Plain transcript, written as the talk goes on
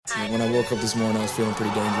When I woke up this morning, I was feeling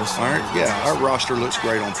pretty dangerous. All right, yeah, our roster looks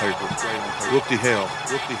great on paper. Whoop-de hell.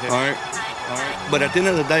 All right. But at the end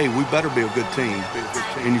of the day, we better be a good team.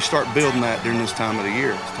 And you start building that during this time of the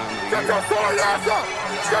year. Get your sorry ass up!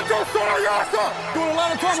 Get your sorry ass up! Doing a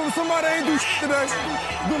lot of talking with somebody that ain't do today.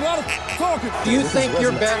 Doing a lot of talking. Do you think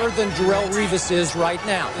you're better than Darrelle Revis is right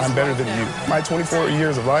now? I'm better than you. My 24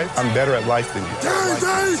 years of life, I'm better at life than you.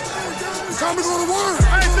 Dave! It's time to go to work!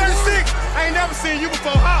 I ain't 36. I ain't never seen you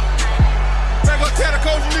before. How? Better go tell the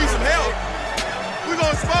coach you need some help. We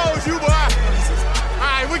gonna expose you, boy. All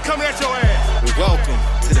right, we coming at your ass. Welcome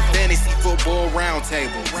to the Fantasy Football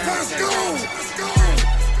Roundtable. Let's go! Let's go!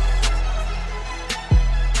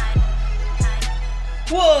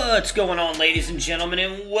 What's going on, ladies and gentlemen,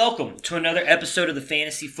 and welcome to another episode of the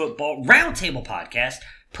Fantasy Football Roundtable Podcast,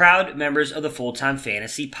 proud members of the Full-Time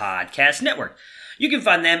Fantasy Podcast Network. You can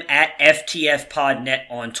find them at FTFPodNet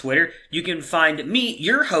on Twitter. You can find me,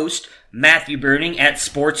 your host, Matthew Bruning, at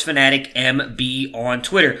SportsFanaticMB on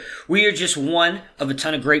Twitter. We are just one of a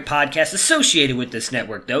ton of great podcasts associated with this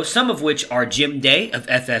network, though, some of which are Jim Day of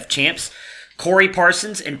FF Champs, Corey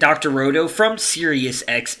Parsons and Dr. Roto from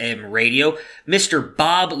SiriusXM Radio, Mr.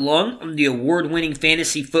 Bob Lung from the award-winning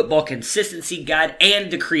Fantasy Football Consistency Guide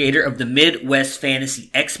and the creator of the Midwest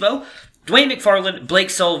Fantasy Expo, Dwayne McFarland,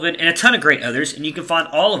 Blake Sullivan, and a ton of great others, and you can find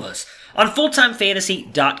all of us on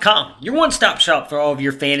FullTimeFantasy.com, your one-stop shop for all of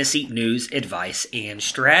your fantasy news, advice, and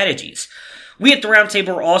strategies. We at the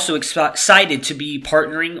Roundtable are also excited to be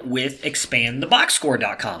partnering with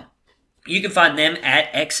ExpandTheBoxScore.com. You can find them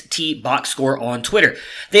at XTBoxScore on Twitter.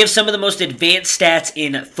 They have some of the most advanced stats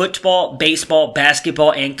in football, baseball,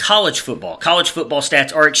 basketball, and college football. College football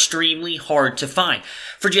stats are extremely hard to find.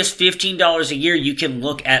 For just $15 a year, you can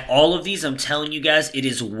look at all of these. I'm telling you guys, it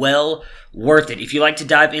is well worth it. If you like to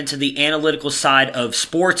dive into the analytical side of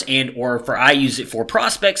sports I use it for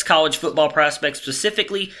prospects, college football prospects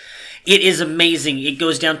specifically, it is amazing. It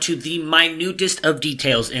goes down to the minutest of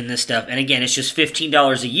details in this stuff. And again, it's just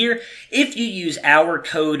 $15 a year. If you use our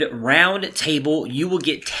code ROUNDTABLE, you will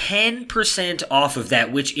get 10% off of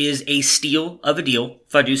that, which is a steal of a deal,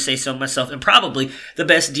 if I do say so myself, and probably the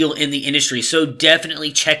best deal in the industry. So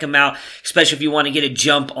definitely check them out, especially if you want to get a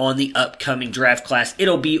jump on the upcoming draft class.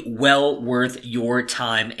 It'll be well worth your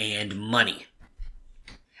time and money.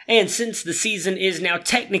 And since the season is now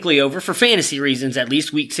technically over, for fantasy reasons at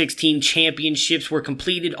least, Week 16 championships were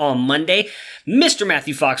completed on Monday. Mr.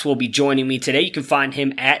 Matthew Fox will be joining me today. You can find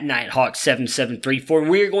him at Nighthawk7734.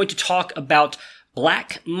 We are going to talk about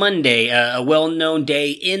Black Monday, a well-known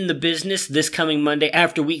day in the business. This coming Monday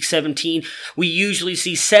after Week 17, we usually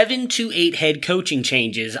see 7 to 8 head coaching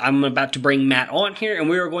changes. I'm about to bring Matt on here, and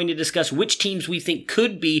we are going to discuss which teams we think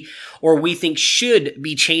could be or we think should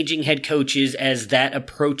be changing head coaches as that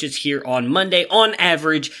approaches here on Monday. On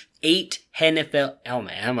average, 8 NFL,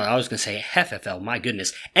 FFL, my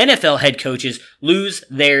goodness. NFL head coaches lose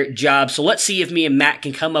their jobs. So let's see if me and Matt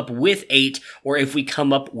can come up with 8 or if we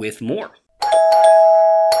come up with more.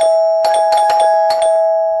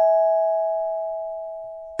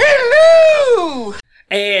 Hello!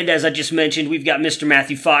 And as I just mentioned, we've got Mr.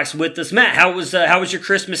 Matthew Fox with us. Matt, how was your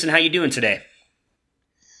Christmas and how you doing today?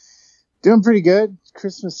 Doing pretty good.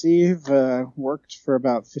 Christmas Eve, worked for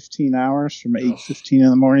about 15 hours from 8:15 in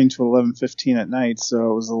the morning to 11:15 at night,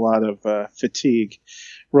 so it was a lot of fatigue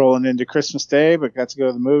rolling into Christmas Day, but got to go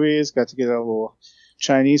to the movies, got to get a little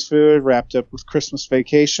Chinese food, wrapped up with Christmas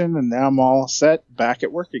vacation, and now I'm all set, back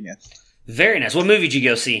at work again. Very nice. What movie did you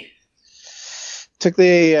go see? Took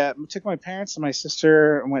my parents and my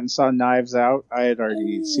sister and went and saw Knives Out. I had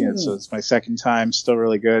already seen it, so it's my second time, still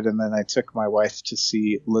really good. And then I took my wife to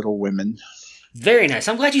see Little Women. Very nice.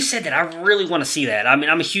 I'm glad you said that. I really want to see that. I mean,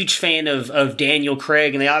 I'm a huge fan of Daniel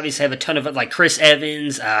Craig, and they obviously have a ton of, like, Chris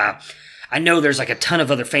Evans. I know there's, like, a ton of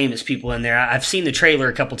other famous people in there. I've seen the trailer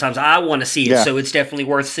a couple times. I want to see it, so it's definitely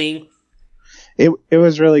worth seeing. It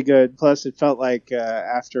was really good. Plus, it felt like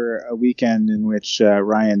after a weekend in which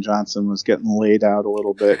Rian Johnson was getting laid out a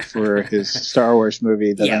little bit for his Star Wars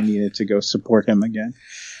movie that I needed to go support him again.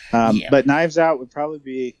 But Knives Out would probably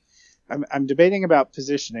be... I'm debating about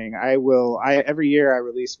positioning. Every year I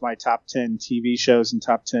release my top 10 TV shows and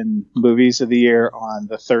top 10 movies of the year on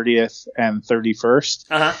the 30th and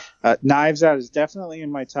 31st. Knives Out is definitely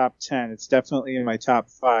in my top 10. It's definitely in my top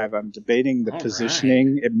 5. I'm debating the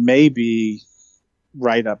positioning. Right. It may be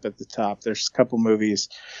right up at the top. There's a couple movies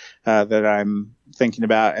that I'm thinking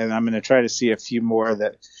about, and I'm going to try to see a few more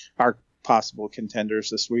that are possible contenders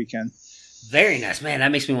this weekend. Very nice, man.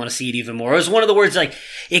 That makes me want to see it even more. It was one of the words, like,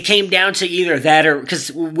 it came down to either that or,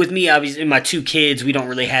 because with me, obviously, my 2 kids, we don't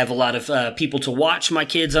really have a lot of people to watch my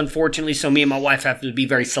kids, unfortunately, so me and my wife have to be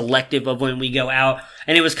very selective of when we go out,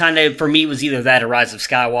 and it was kind of, for me, it was either that or Rise of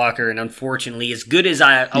Skywalker, and unfortunately, as good as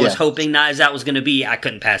I was hoping Knives Out was going to be, I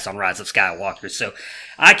couldn't pass on Rise of Skywalker, so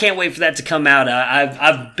I can't wait for that to come out.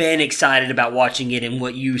 I've been excited about watching it, and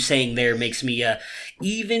what you saying there makes me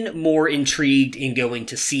even more intrigued in going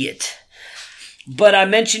to see it. But I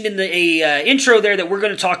mentioned in the intro there that we're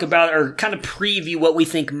going to talk about or kind of preview what we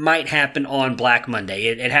think might happen on Black Monday.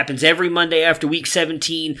 It happens every Monday after Week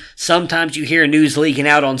 17. Sometimes you hear news leaking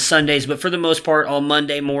out on Sundays, but for the most part, on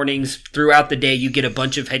Monday mornings throughout the day, you get a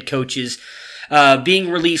bunch of head coaches being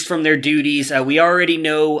released from their duties. We already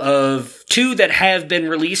know of 2 that have been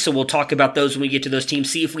released, so we'll talk about those when we get to those teams,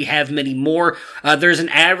 see if we have many more. There's an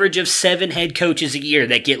average of 7 head coaches a year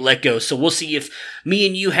that get let go, so we'll see if me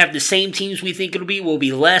and you have the same teams we think it'll be. Will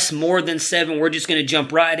be less, more than 7. We're just going to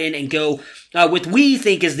jump right in and go with we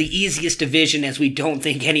think is the easiest division, as we don't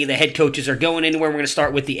think any of the head coaches are going anywhere. We're going to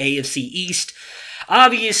start with the AFC East.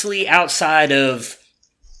 Obviously, outside of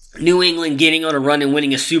New England getting on a run and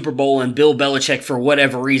winning a Super Bowl and Bill Belichick, for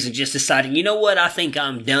whatever reason, just deciding, you know what, I think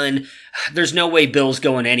I'm done. There's no way Bill's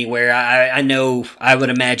going anywhere. I know, I would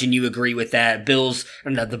imagine you agree with that. Bill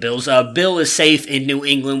is safe in New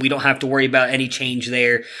England. We don't have to worry about any change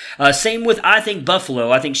there. Same with, I think,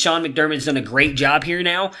 Buffalo. I think Sean McDermott's done a great job here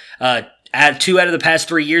now. 2 out of the past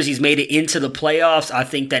 3 years, he's made it into the playoffs. I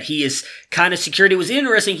think that he is kind of secured. It was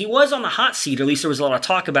interesting. He was on the hot seat, or at least there was a lot of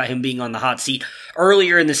talk about him being on the hot seat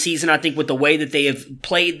earlier in the season. I think with the way that they have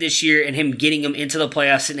played this year and him getting them into the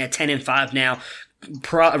playoffs, sitting at 10-5 now,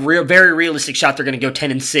 very realistic shot they're going to go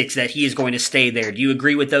 10-6, that he is going to stay there. Do you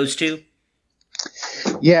agree with those 2?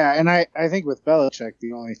 Yeah, and I think with Belichick,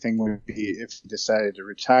 the only thing would be if he decided to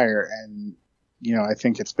retire. And I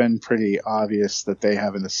think it's been pretty obvious that they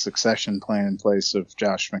have a succession plan in place of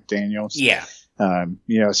Josh McDaniels. Yeah.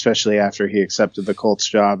 Especially after he accepted the Colts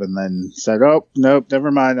job and then said, oh, nope,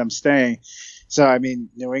 never mind, I'm staying. So, I mean,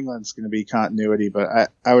 New England's going to be continuity, but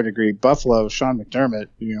I would agree. Buffalo, Sean McDermott,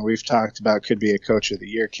 we've talked about could be a Coach of the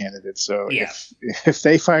Year candidate. So if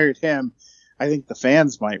they fired him, I think the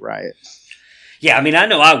fans might riot. Yeah, I mean, I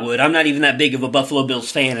know I would. I'm not even that big of a Buffalo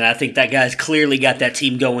Bills fan, and I think that guy's clearly got that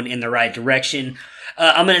team going in the right direction.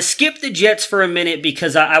 I'm going to skip the Jets for a minute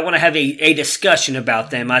because I want to have a discussion about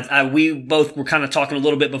them. We both were kind of talking a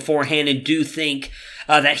little bit beforehand and do think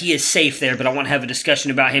that he is safe there, but I want to have a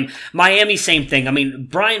discussion about him. Miami, same thing. I mean,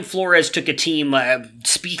 Brian Flores took a team,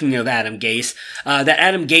 speaking of Adam Gase, that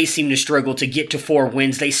Adam Gase seemed to struggle to get to 4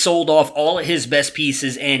 wins. They sold off all of his best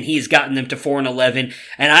pieces, and he's gotten them to 4-11,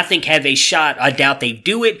 and I think have a shot. I doubt they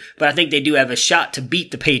do it, but I think they do have a shot to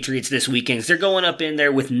beat the Patriots this weekend. They're going up in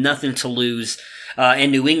there with nothing to lose.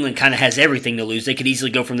 And New England kind of has everything to lose. They could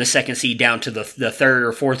easily go from the 2nd seed down to the 3rd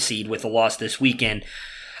or 4th seed with a loss this weekend.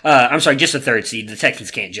 I'm sorry, just the 3rd seed. The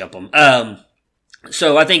Texans can't jump them.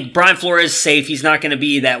 So I think Brian Flores is safe. He's not going to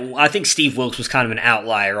be that. I think Steve Wilkes was kind of an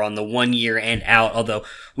outlier on the 1 year and out, although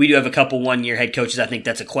we do have a couple 1-year head coaches. I think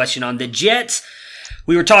that's a question on the Jets.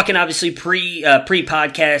 We were talking, obviously,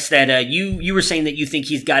 pre-podcast that you were saying that you think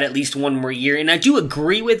he's got at least 1 more year, and I do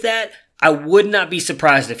agree with that. I would not be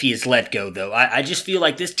surprised if he is let go, though. I just feel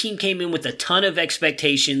like this team came in with a ton of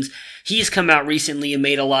expectations. He's come out recently and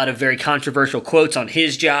made a lot of very controversial quotes on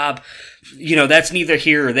his job. That's neither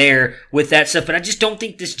here or there with that stuff, but I just don't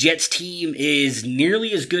think this Jets team is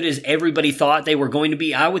nearly as good as everybody thought they were going to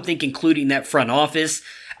be. I would think including that front office.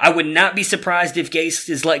 I would not be surprised if Gase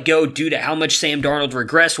is let go due to how much Sam Darnold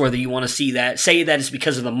regressed, whether you want to say that it's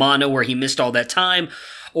because of the mono where he missed all that time,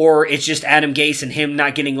 or it's just Adam Gase and him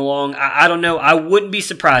not getting along. I don't know. I wouldn't be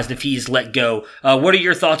surprised if he's let go. What are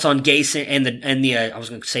your thoughts on Gase and the I was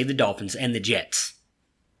going to say the Dolphins and the Jets?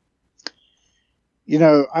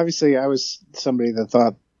 Obviously I was somebody that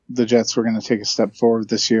thought the Jets were going to take a step forward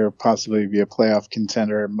this year, possibly be a playoff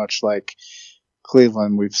contender, much like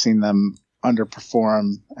Cleveland. We've seen them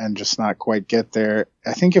underperform and just not quite get there.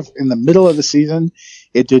 I think if in the middle of the season,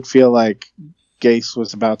 it did feel like Gase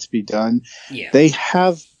was about to be done. Yeah. They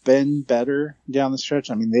have been better down the stretch.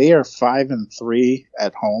 I mean, they are 5-3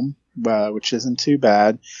 at home, which isn't too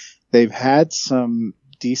bad. They've had some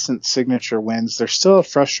decent signature wins. They're still a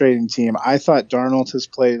frustrating team. I thought Darnold has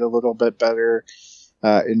played a little bit better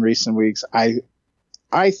in recent weeks.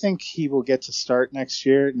 I think he will get to start next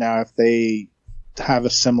year. Now, if they have a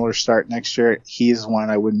similar start next year, he's one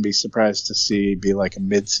I wouldn't be surprised to see be like a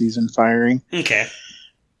mid-season firing. Okay.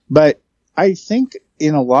 But I think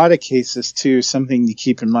in a lot of cases, too, something to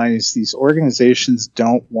keep in mind is these organizations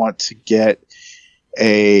don't want to get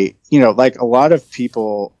like a lot of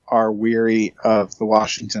people are weary of the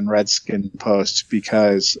Washington Redskins Post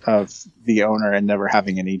because of the owner and never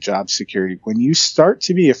having any job security. When you start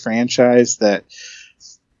to be a franchise that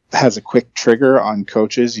has a quick trigger on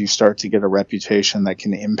coaches, you start to get a reputation that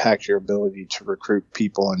can impact your ability to recruit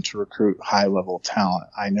people and to recruit high-level talent.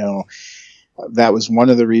 I know that was one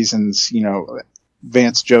of the reasons,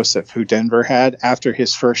 Vance Joseph, who Denver had, after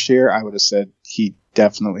his first year, I would have said he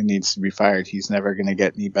definitely needs to be fired. He's never going to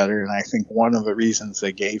get any better. And I think one of the reasons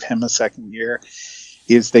they gave him a second year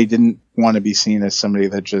is they didn't want to be seen as somebody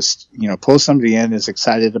that just, pulls somebody in, is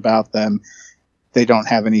excited about them. They don't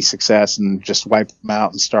have any success and just wipe them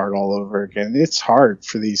out and start all over again. It's hard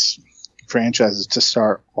for these franchises to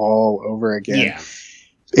start all over again. Yeah.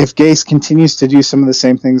 If Gase continues to do some of the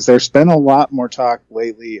same things, there's been a lot more talk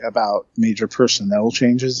lately about major personnel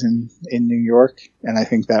changes in New York, and I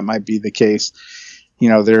think that might be the case.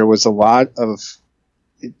 There was a lot of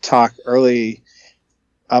talk early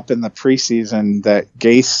up in the preseason that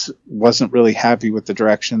Gase wasn't really happy with the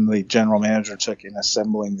direction the general manager took in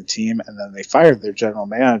assembling the team, and then they fired their general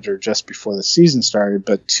manager just before the season started,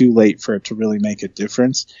 but too late for it to really make a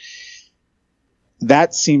difference.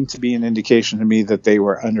 That seemed to be an indication to me that they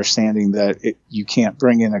were understanding that you can't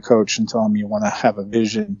bring in a coach and tell them you want to have a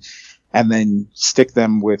vision and then stick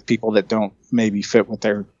them with people that don't maybe fit what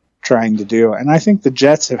they're trying to do. And I think the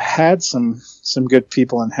Jets have had some good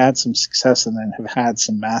people and had some success, and then have had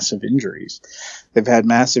some massive injuries. They've had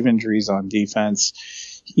massive injuries on defense.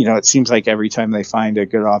 It seems like every time they find a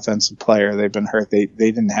good offensive player, they've been hurt. They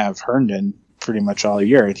didn't have Herndon pretty much all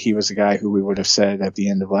year. And he was a guy who we would have said at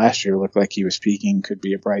the end of last year looked like he was peaking, could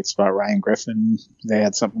be a bright spot. Ryan Griffin, they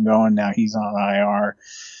had something going. Now he's on IR.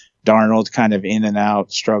 Darnold kind of in and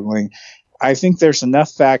out, struggling. I think there's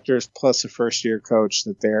enough factors plus a first-year coach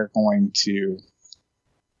that they're going to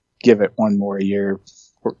give it one more year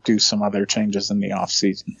or do some other changes in the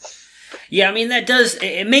offseason. Yeah,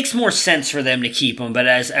 it makes more sense for them to keep him. But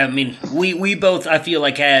we both, I feel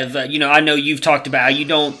like, have, I know you've talked about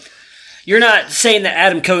how you're not saying that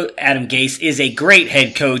Adam Gase is a great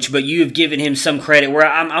head coach, but you have given him some credit where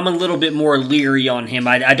I'm a little bit more leery on him.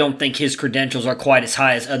 I don't think his credentials are quite as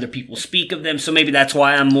high as other people speak of them, so maybe that's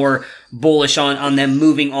why I'm more bullish on them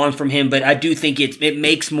moving on from him. But I do think it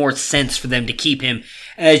makes more sense for them to keep him.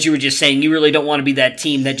 As you were just saying, you really don't want to be that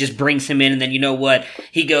team that just brings him in and then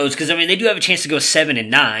he goes, because they do have a chance to go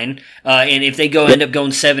 7-9, and if they end up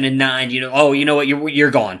going 7-9,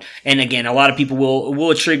 you're gone. And again, a lot of people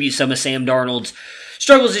will attribute some of Sam Darnold's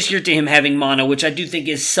struggles this year to him having mono, which I do think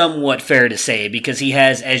is somewhat fair to say, because he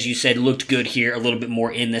has, as you said, looked good here a little bit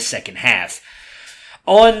more in the second half.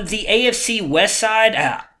 On the AFC West side,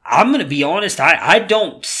 I'm going to be honest, I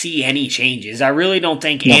don't see any changes. I really don't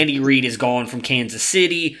think Andy Reid is gone from Kansas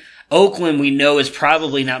City. Oakland, we know, is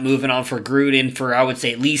probably not moving on for Gruden for, I would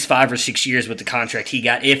say, at least 5 or 6 years with the contract he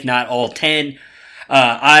got, if not all 10.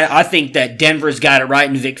 I think that Denver's got it right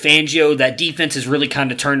in Vic Fangio. That defense has really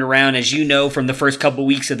kind of turned around, as you know, from the first couple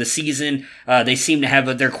weeks of the season. They seem to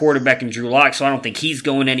have their quarterback in Drew Lock, so I don't think he's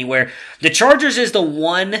going anywhere. The Chargers is the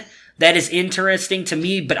one that is interesting to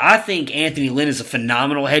me, but I think Anthony Lynn is a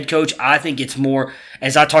phenomenal head coach. I think it's more,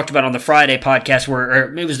 as I talked about on the Friday podcast,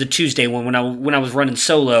 or it was the Tuesday one when I was running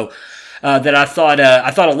solo, that I thought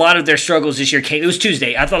a lot of their struggles this year came. It was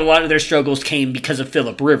Tuesday. I thought a lot of their struggles came because of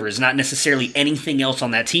Phillip Rivers, not necessarily anything else on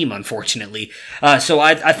that team, unfortunately. So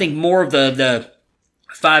I think more of the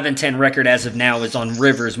 5-10 record as of now is on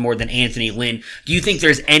Rivers more than Anthony Lynn. Do you think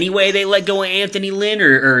there's any way they let go of Anthony Lynn,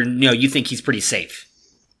 or you think he's pretty safe?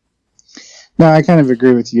 No, I kind of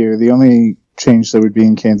agree with you. The only change that would be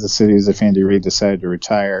in Kansas City is if Andy Reid decided to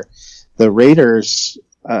retire. The Raiders,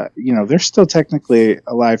 they're still technically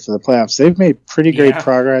alive for the playoffs. They've made pretty great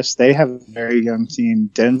progress. They have a very young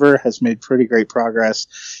team. Denver has made pretty great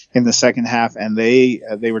progress in the second half, and they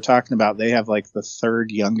were talking about they have like the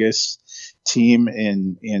third youngest team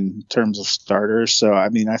in terms of starters. So, I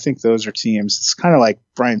think those are teams. It's kind of like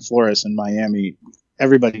Brian Flores in Miami.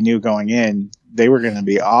 Everybody knew going in they were going to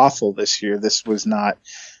be awful this year. This was not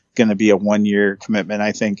going to be a one-year commitment.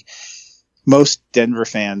 I think most Denver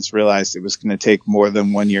fans realized it was going to take more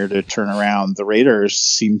than 1 year to turn around. The Raiders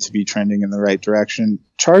seem to be trending in the right direction.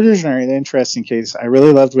 Chargers are an interesting case. I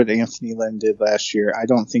really loved what Anthony Lynn did last year. I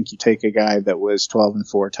don't think you take a guy that was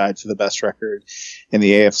 12-4, tied for the best record in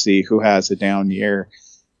the AFC, who has a down year,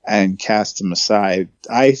 and cast him aside.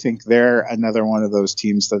 I think they're another one of those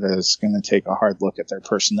teams that is going to take a hard look at their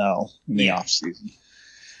personnel in the offseason.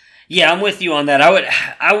 Yeah, I'm with you on that.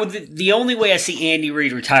 I would. The only way I see Andy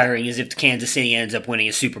Reid retiring is if Kansas City ends up winning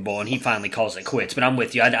a Super Bowl and he finally calls it quits. But I'm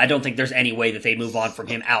with you. I don't think there's any way that they move on from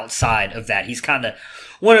him outside of that. He's kind of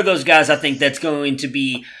one of those guys I think that's going to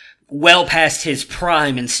be well past his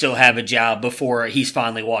prime and still have a job before he's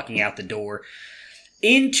finally walking out the door.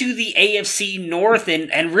 Into the AFC North,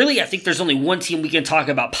 and really I think there's only one team we can talk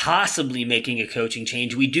about possibly making a coaching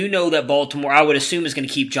change. We do know that Baltimore, I would assume, is going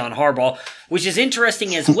to keep John Harbaugh, which is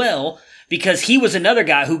interesting as well, because he was another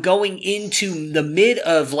guy who going into the mid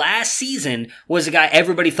of last season was a guy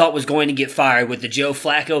everybody thought was going to get fired with the Joe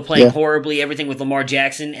Flacco playing horribly, everything with Lamar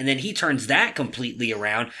Jackson, and then he turns that completely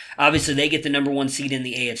around. Obviously, they get the number 1 seed in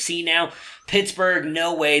the AFC now. Pittsburgh,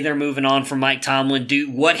 no way they're moving on from Mike Tomlin.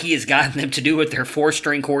 What he has gotten them to do with their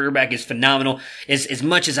 4-string quarterback is phenomenal. As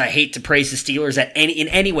much as I hate to praise the Steelers in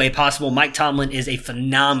any way possible, Mike Tomlin is a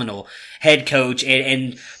phenomenal head coach.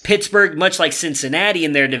 And Pittsburgh, much like Cincinnati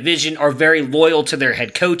in their division, are very loyal to their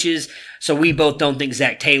head coaches. So we both don't think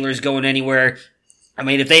Zach Taylor's going anywhere. I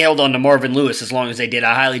mean, if they held on to Marvin Lewis as long as they did,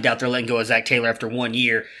 I highly doubt they're letting go of Zach Taylor after 1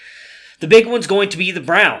 year. The big one's going to be the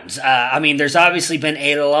Browns. I mean, there's obviously been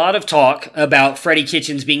a lot of talk about Freddie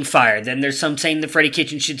Kitchens being fired. Then there's some saying that Freddie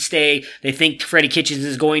Kitchens should stay. They think Freddie Kitchens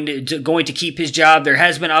is going to keep his job. There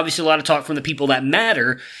has been obviously a lot of talk from the people that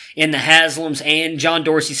matter in the Haslams and John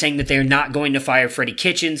Dorsey saying that they're not going to fire Freddie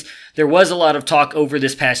Kitchens. There was a lot of talk over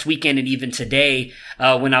this past weekend and even today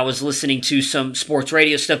when I was listening to some sports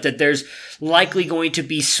radio stuff that there's likely going to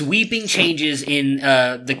be sweeping changes in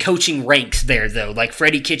the coaching ranks there, though. Like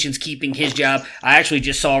Freddie Kitchens keeping his job. I actually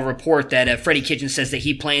just saw a report that Freddie Kitchens says that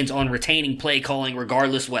he plans on retaining play calling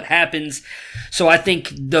regardless what happens. So I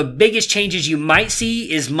think the biggest changes you might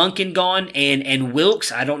see is Monken gone and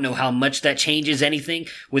Wilkes. I don't know how much that changes anything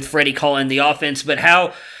with Freddie calling the offense, but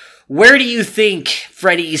where do you think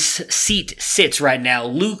Freddie's seat sits right now?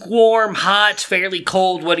 Lukewarm, hot, fairly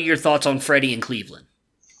cold? What are your thoughts on Freddie in Cleveland?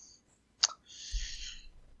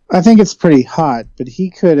 I think it's pretty hot, but he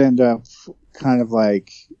could end up kind of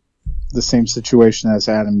like the same situation as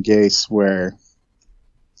Adam Gase, where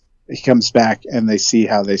he comes back and they see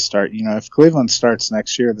how they start. You know, if Cleveland starts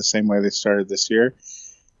next year the same way they started this year,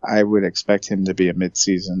 I would expect him to be a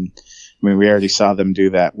midseason. I mean, we already saw them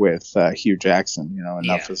do that with Hugh Jackson. You know,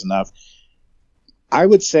 enough is enough. I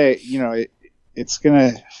would say, you know, it's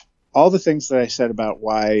going to – all the things that I said about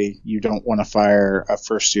why you don't want to fire a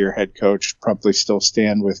first-year head coach probably still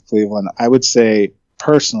stand with Cleveland. I would say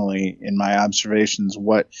personally, in my observations,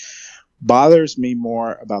 what bothers me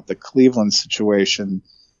more about the Cleveland situation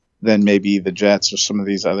than maybe the Jets or some of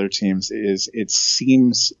these other teams is it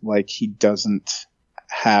seems like he doesn't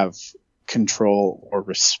have – control or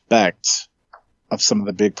respect of some of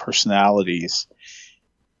the big personalities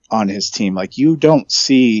on his team. Like, you don't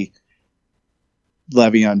see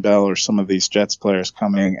Le'Veon Bell or some of these Jets players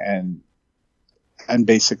coming and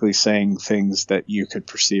basically saying things that you could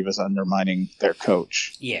perceive as undermining their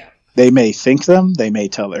coach. Yeah. They may think them, they may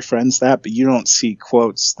tell their friends that, but you don't see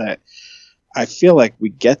quotes that I feel like we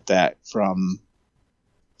get that from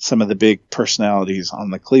some of the big personalities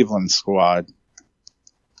on the Cleveland squad.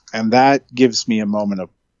 And that gives me a moment of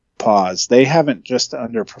pause. They haven't just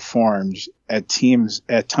underperformed at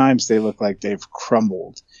times they look like they've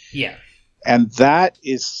crumbled. Yeah. And that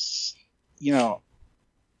is, you know,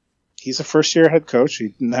 he's a first-year head coach. He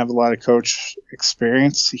didn't have a lot of coach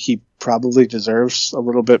experience. He probably deserves a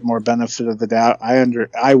little bit more benefit of the doubt.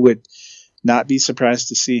 I would not be surprised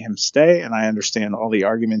to see him stay, and I understand all the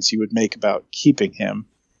arguments you would make about keeping him.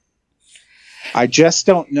 I just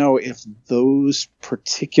don't know if those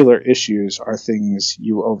particular issues are things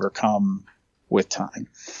you overcome with time.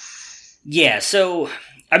 Yeah, so,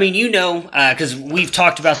 I mean, you know, because we've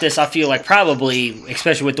talked about this, I feel like probably,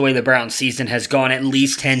 especially with the way the Browns season has gone, at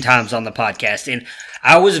least 10 times on the podcast. And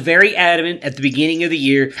I was very adamant at the beginning of the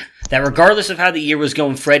year that regardless of how the year was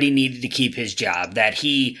going, Freddie needed to keep his job, that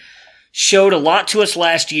he showed a lot to us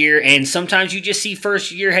last year, and sometimes you just see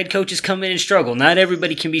first-year head coaches come in and struggle. Not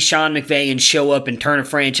everybody can be Sean McVay and show up and turn a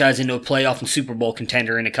franchise into a playoff and Super Bowl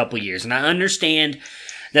contender in a couple years. And I understand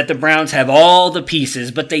that the Browns have all the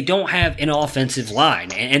pieces, but they don't have an offensive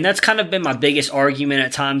line. And that's kind of been my biggest argument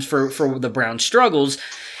at times for the Browns' struggles,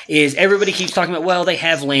 is everybody keeps talking about, well, they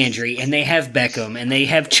have Landry, and they have Beckham, and they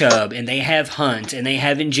have Chubb, and they have Hunt, and they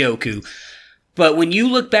have Njoku. But when you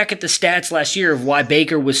look back at the stats last year of why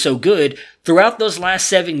Baker was so good, throughout those last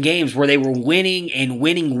 7 games where they were winning and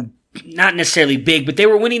winning, not necessarily big, but they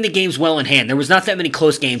were winning the games well in hand. There was not that many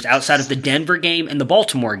close games outside of the Denver game and the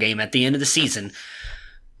Baltimore game at the end of the season.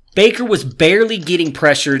 Baker was barely getting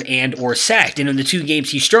pressured and or sacked. And in the 2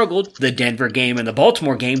 games he struggled, the Denver game and the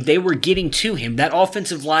Baltimore game, they were getting to him. That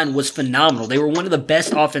offensive line was phenomenal. They were one of the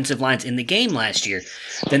best offensive lines in the game last year.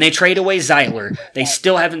 Then they trade away Zeitler. They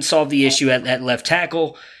still haven't solved the issue at left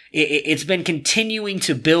tackle. It's been continuing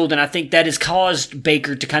to build, and I think that has caused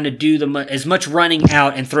Baker to kind of do as much running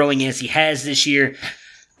out and throwing as he has this year.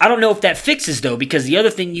 I don't know if that fixes, though, because the other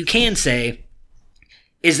thing you can say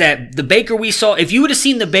is that the Baker we saw, if you would have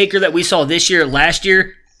seen the Baker that we saw this year, last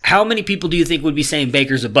year, how many people do you think would be saying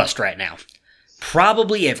Baker's a bust right now?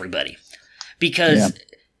 Probably everybody. Because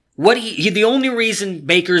the only reason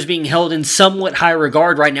Baker is being held in somewhat high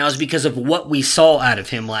regard right now is because of what we saw out of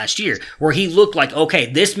him last year, where he looked like, okay,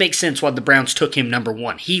 this makes sense why the Browns took him number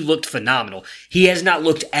 1. He looked phenomenal. He has not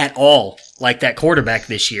looked at all like that quarterback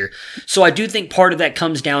this year. So I do think part of that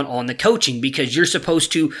comes down on the coaching, because you're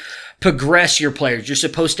supposed to progress your players. You're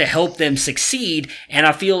supposed to help them succeed, and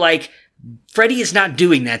I feel like Freddie is not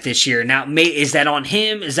doing that this year. Now, is that on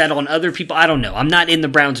him? Is that on other people? I don't know. I'm not in the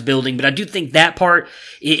Browns building, but I do think that part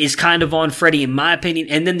is kind of on Freddie, in my opinion.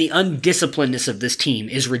 And then the undisciplinedness of this team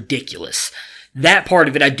is ridiculous. That part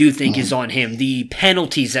of it, I do think, is on him. The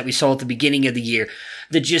penalties that we saw at the beginning of the year,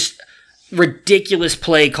 the just ridiculous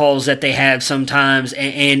play calls that they have sometimes,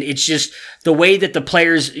 and it's just the way that the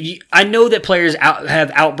players, I know that players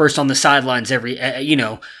have outbursts on the sidelines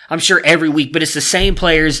I'm sure every week, but it's the same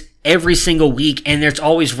players every single week, and it's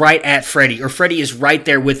always right at Freddie, or Freddie is right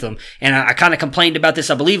there with them. And I kind of complained about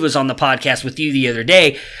this, I believe it was on the podcast with you the other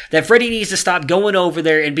day, that Freddie needs to stop going over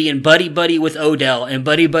there and being buddy-buddy with Odell and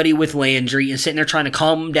buddy-buddy with Landry and sitting there trying to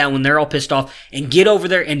calm them down when they're all pissed off, and get over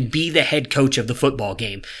there and be the head coach of the football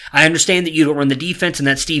game. I understand that you don't run the defense, and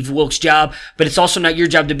that's Steve Wilkes' job, but it's also not your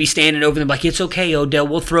job to be standing over them like, it's okay, Odell,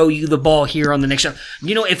 we'll throw you the ball here on the next shot.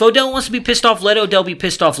 If Odell wants to be pissed off, let Odell be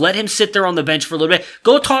pissed off. Let him sit there on the bench for a little bit.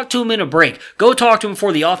 Go talk to him in a break. Go talk to him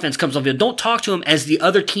before the offense comes on field. Don't talk to him as the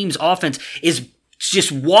other team's offense is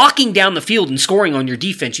just walking down the field and scoring on your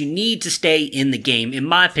defense. You need to stay in the game, in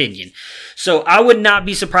my opinion. So I would not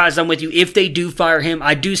be surprised, I'm with you, if they do fire him.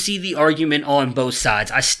 I do see the argument on both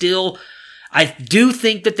sides. I do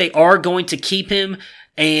think that they are going to keep him,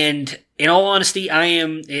 and in all honesty,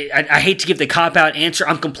 I hate to give the cop-out answer.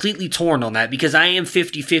 I'm completely torn on that, because I am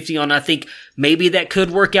 50-50 on, I think maybe that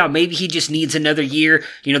could work out. Maybe he just needs another year.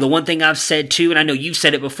 The one thing I've said too, and I know you've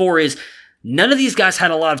said it before, is none of these guys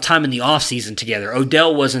had a lot of time in the offseason together.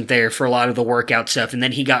 Odell wasn't there for a lot of the workout stuff, and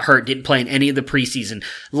then he got hurt, didn't play in any of the preseason.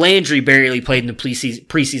 Landry barely played in the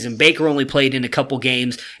preseason. Baker only played in a couple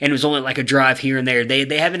games, and it was only like a drive here and there.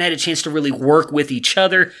 They haven't had a chance to really work with each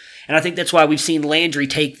other, and I think that's why we've seen Landry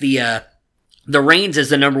take the reins as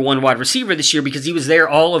the number 1 wide receiver this year, because he was there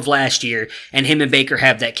all of last year, and him and Baker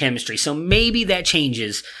have that chemistry. So maybe that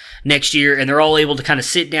changes next year, and they're all able to kind of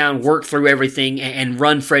sit down, work through everything, and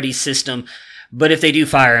run Freddie's system. But if they do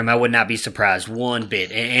fire him, I would not be surprised one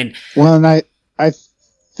bit. And I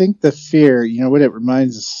think the fear, what it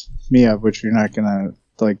reminds me of, which you're not going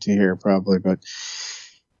to like to hear probably, but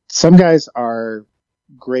some guys are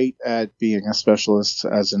great at being a specialist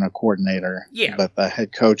as a coordinator, but the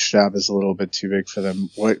head coach job is a little bit too big for them.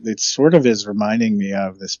 What it sort of is reminding me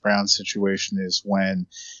of this Browns situation is when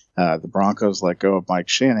the Broncos let go of Mike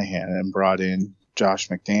Shanahan and brought in Josh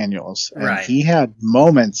McDaniels. And he had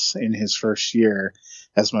moments in his first year,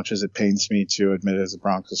 as much as it pains me to admit as a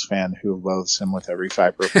Broncos fan who loathes him with every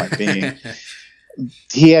fiber of my being.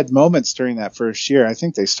 He had moments during that first year. I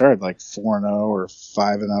think they started like 4-0 or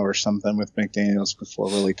 5-0 or something with McDaniels before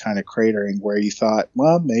really kind of cratering, where you thought,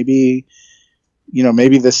 well, maybe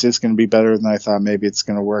this is going to be better than I thought. Maybe it's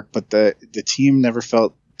going to work. But the team never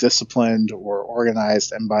felt disciplined or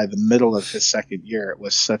organized. And by the middle of his second year, it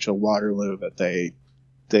was such a Waterloo that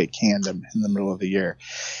they canned him in the middle of the year.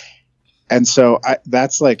 And so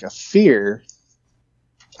that's like a fear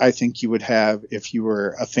I think you would have if you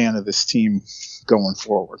were a fan of this team going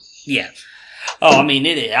forward. Yeah. Oh, I mean,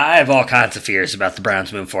 I have all kinds of fears about the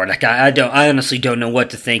Browns moving forward. Like, I honestly don't know what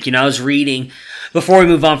to think. I was reading, before we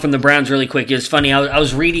move on from the Browns really quick, it was funny, I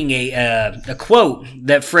was reading a quote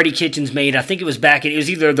that Freddie Kitchens made. I think it was it was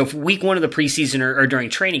either the week 1 of the preseason or during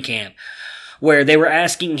training camp, where they were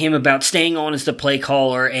asking him about staying on as the play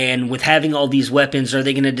caller, and with having all these weapons, are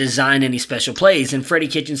they going to design any special plays? And Freddie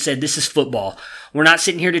Kitchens said, this is football. We're not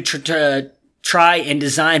sitting here to try and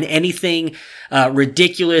design anything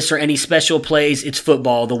ridiculous or any special plays. It's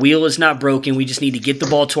football. The wheel is not broken. We just need to get the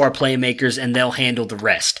ball to our playmakers, and they'll handle the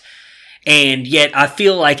rest. And yet I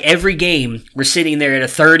feel like every game we're sitting there at a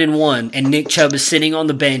 3rd and 1 and Nick Chubb is sitting on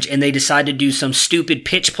the bench and they decide to do some stupid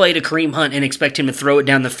pitch play to Kareem Hunt and expect him to throw it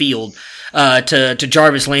down the field to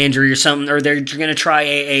Jarvis Landry or something, or they're going to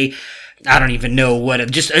try I don't even know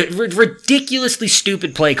what, just ridiculously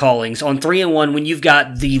stupid play callings on 3 and 1 when you've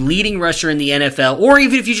got the leading rusher in the NFL, or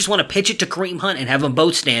even if you just want to pitch it to Kareem Hunt and have them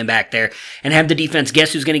both stand back there and have the defense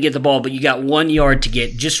guess who's going to get the ball, but you got 1 yard to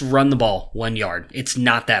get, just run the ball 1 yard. It's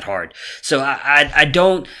not that hard. So I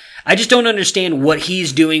just don't understand what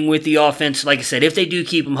he's doing with the offense. Like I said, if they do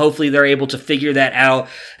keep him, hopefully they're able to figure that out.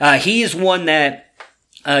 He is one that,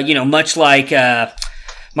 much like,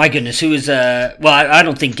 my goodness, who is, I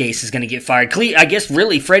don't think Gase is going to get fired. I guess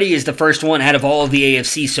really Freddie is the first one out of all of the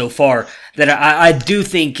AFC so far that I do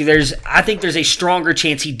think there's a stronger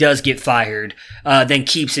chance he does get fired, than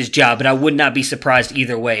keeps his job, but I would not be surprised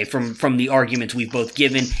either way from the arguments we've both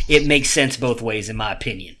given. It makes sense both ways in my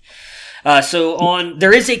opinion.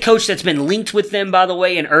 There is a coach that's been linked with them, by the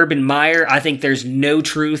way, in Urban Meyer. I think there's no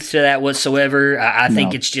truth to that whatsoever. I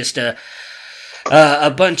think it's just a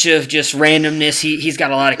bunch of just randomness. He's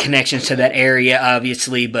got a lot of connections to that area,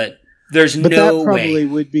 obviously, but there's no way. But that probably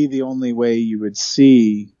would be the only way you would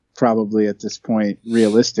see, probably at this point,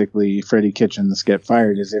 realistically, Freddie Kitchens get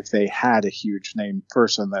fired, is if they had a huge name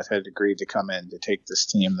person that had agreed to come in to take this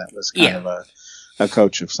team that was kind of a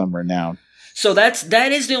coach of some renown. So that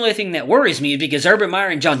is the only thing that worries me, because Urban Meyer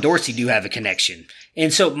and John Dorsey do have a connection.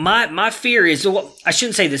 And so my fear is, well, I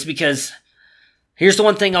shouldn't say this because here's the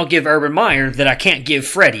one thing I'll give Urban Meyer that I can't give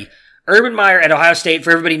Freddie. Urban Meyer at Ohio State,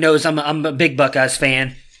 for everybody knows, I'm a big Buckeyes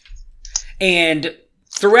fan. And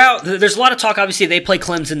throughout, there's a lot of talk, obviously, they play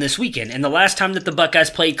Clemson this weekend. And the last time that the Buckeyes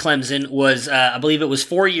played Clemson was, I believe it was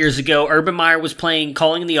 4 years ago. Urban Meyer was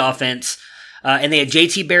calling the offense. And they had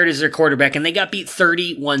JT Barrett as their quarterback, and they got beat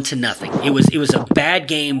 31-0. It was a bad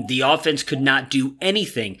game. The offense could not do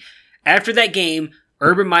anything. After that game,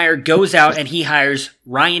 Urban Meyer goes out and he hires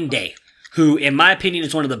Ryan Day, who, in my opinion,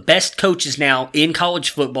 is one of the best coaches now in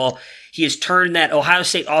college football. He has turned that Ohio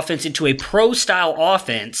State offense into a pro-style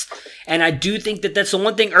offense, and I do think that that's the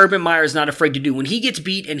one thing Urban Meyer is not afraid to do. When he gets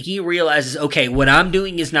beat and he realizes, okay, what I'm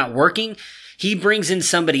doing is not working, he brings in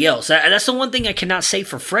somebody else. That's the one thing I cannot say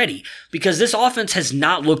for Freddie, because this offense has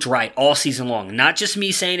not looked right all season long. Not just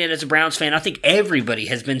me saying it as a Browns fan. I think everybody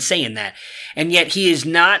has been saying that. And yet he is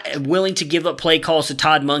not willing to give up play calls to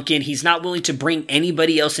Todd Monken. He's not willing to bring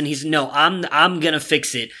anybody else in. I'm going to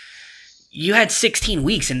fix it. You had 16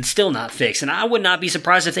 weeks and it's still not fixed. And I would not be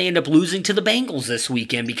surprised if they end up losing to the Bengals this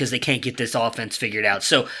weekend because they can't get this offense figured out.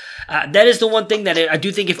 So that is the one thing that I do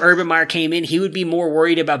think if Urban Meyer came in, he would be more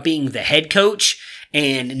worried about being the head coach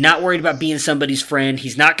and not worried about being somebody's friend.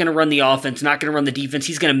 He's not going to run the offense, not going to run the defense.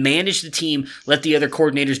 He's going to manage the team, let the other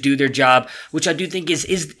coordinators do their job, which I do think is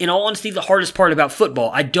in all honesty, the hardest part about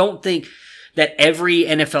football. I don't think that every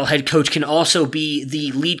NFL head coach can also be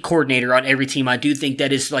the lead coordinator on every team. I do think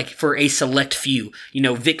that is like for a select few.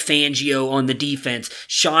 Vic Fangio on the defense,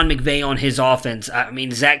 Sean McVay on his offense. I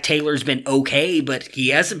mean, Zach Taylor's been okay, but he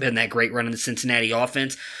hasn't been that great running the Cincinnati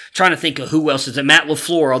offense. Trying to think of who else is it. Matt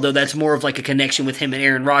LaFleur, although that's more of like a connection with him and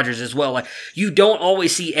Aaron Rodgers as well. Like, you don't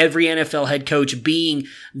always see every NFL head coach being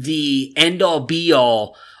the end-all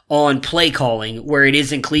be-all on play calling where it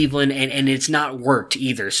is in Cleveland, and it's not worked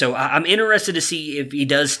either. So I'm interested to see if he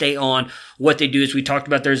does stay on. What they do, as we talked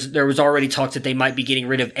about, there was already talks that they might be getting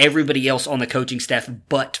rid of everybody else on the coaching staff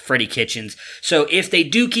but Freddie Kitchens. So if they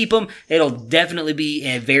do keep him, it'll definitely be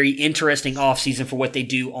a very interesting offseason for what they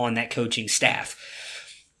do on that coaching staff.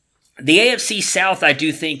 The AFC South, I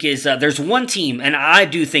do think, is there's one team, and I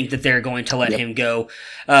do think that they're going to let him go.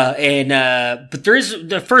 But there is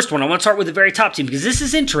the first one. I want to start with the very top team because this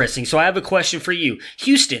is interesting. So I have a question for you.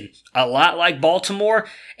 Houston, a lot like Baltimore,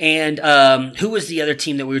 and who was the other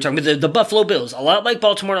team that we were talking about? The Buffalo Bills, a lot like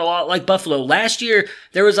Baltimore, a lot like Buffalo. Last year,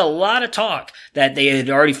 there was a lot of talk that they had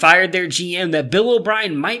already fired their GM, that Bill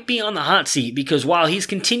O'Brien might be on the hot seat because while he's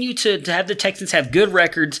continued to have the Texans have good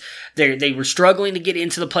records, they were struggling to get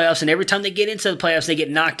into the playoffs, and every time they get into the playoffs, they get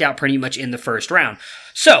knocked out pretty much in the first round.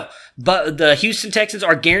 So, but the Houston Texans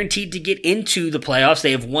are guaranteed to get into the playoffs.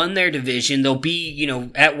 They have won their division. They'll be,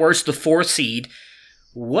 at worst, the 4th seed.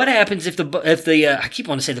 What happens if I keep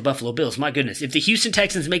wanting to say the Buffalo Bills, my goodness, if the Houston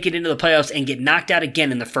Texans make it into the playoffs and get knocked out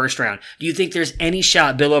again in the first round? Do you think there's any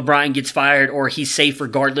shot Bill O'Brien gets fired or he's safe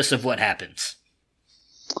regardless of what happens?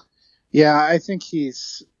 Yeah, I think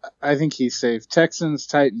he's I think he's safe. Texans,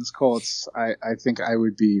 Titans, Colts. I think I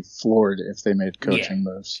would be floored if they made coaching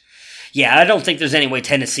moves. Yeah, I don't think there's any way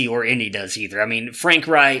Tennessee or Indy does either. I mean, Frank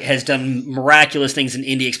Reich has done miraculous things in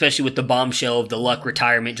Indy, especially with the bombshell of the Luck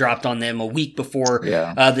retirement dropped on them a week before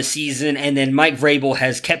the season. And then Mike Vrabel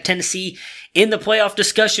has kept Tennessee in the playoff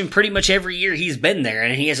discussion pretty much every year he's been there,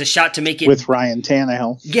 and he has a shot to make it with Ryan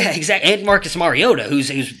Tannehill. Yeah, exactly, and Marcus Mariota,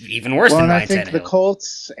 who's even worse than Ryan Tannehill. I think the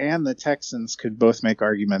Colts and the Texans could both make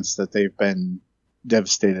arguments that they've been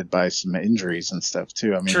devastated by some injuries and stuff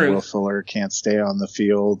too. I mean, Will Fuller can't stay on the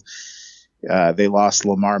field. They lost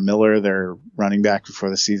Lamar Miller, their running back, before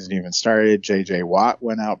the season even started. J.J. Watt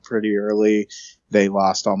went out pretty early. They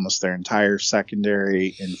lost almost their entire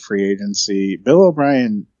secondary in free agency. Bill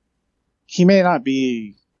O'Brien, he may not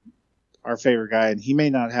be our favorite guy, and he may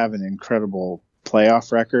not have an incredible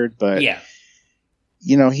playoff record, but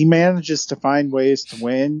he manages to find ways to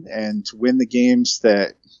win and to win the games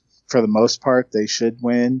that, for the most part, they should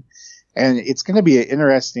win. And it's going to be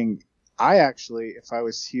interesting. I actually, if I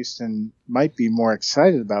was Houston, might be more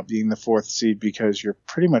excited about being the 4th seed because you're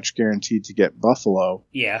pretty much guaranteed to get Buffalo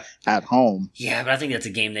at home. Yeah, but I think that's a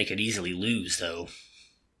game they could easily lose, though.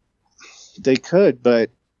 They could,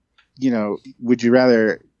 but would you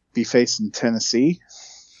rather be facing Tennessee?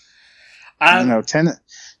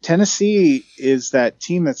 Tennessee is that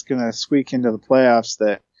team that's going to squeak into the playoffs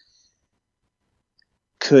that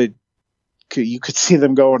you could see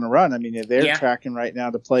them go on a run. I mean, they're tracking right now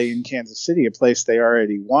to play in Kansas City, a place they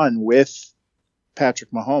already won with Patrick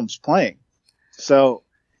Mahomes playing. So,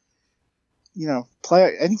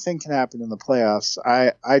 anything can happen in the playoffs.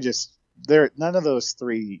 None of those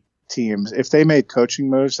three teams, if they made coaching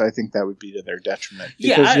moves, I think that would be to their detriment.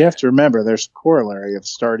 Because you have to remember, there's a corollary of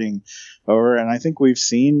starting over, and I think we've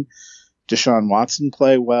seen Deshaun Watson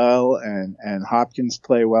play well and Hopkins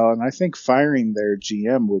play well, and I think firing their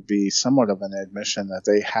GM would be somewhat of an admission that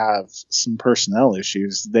they have some personnel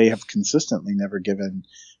issues. They have consistently never given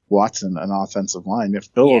Watson an offensive line.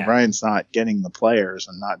 If Bill O'Brien's not getting the players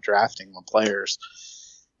and not drafting the players,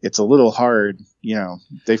 it's a little hard.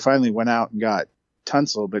 They finally went out and got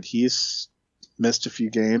Tunsil, but he's missed a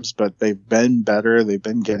few games, but they've been better. They've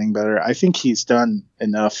been getting better. I think he's done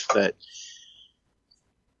enough that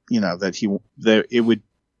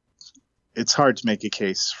it's hard to make a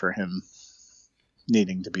case for him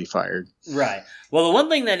needing to be fired. Right. Well, the one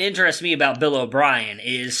thing that interests me about Bill O'Brien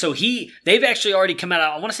is, they've actually already come out,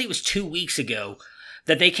 I want to say it was 2 weeks ago,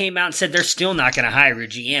 that they came out and said they're still not going to hire a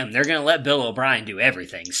GM. They're going to let Bill O'Brien do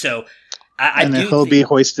everything. So he'll be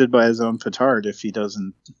hoisted by his own petard if he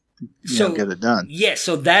doesn't get it done. Yeah,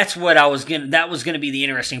 so that's what that was going to be the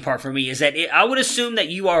interesting part for me, is that I would assume that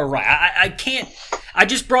you are right. I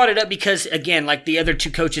just brought it up because, again, like the other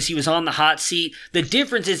two coaches, he was on the hot seat. The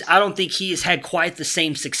difference is I don't think he has had quite the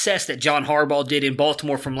same success that John Harbaugh did in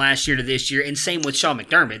Baltimore from last year to this year, and same with Sean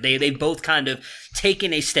McDermott. They both kind of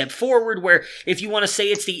taken a step forward, where if you want to say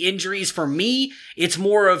it's the injuries, for me, it's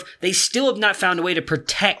more of they still have not found a way to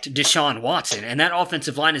protect Deshaun Watson, and that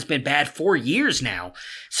offensive line has been bad for years now.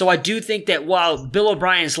 So I do think that while Bill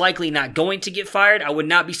O'Brien is likely not going to get fired, I would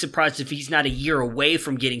not be surprised if he's not a year away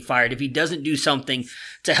from getting fired if he doesn't do something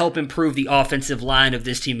to help improve the offensive line of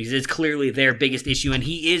this team, because it's clearly their biggest issue, and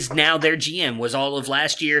he is now their GM, was all of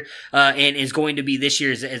last year, and is going to be this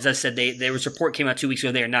year. As I said, there was a report came out 2 weeks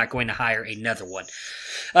ago, they are not going to hire another one.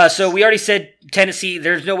 So we already said Tennessee,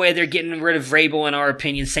 there's no way they're getting rid of Vrabel in our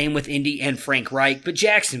opinion, same with Indy and Frank Reich, but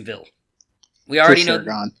Jacksonville, we already know.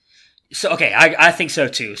 Gone. So, okay, I think so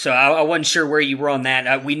too. So I wasn't sure where you were on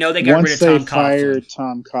that. We know they got rid of Tom Coughlin. Once they fired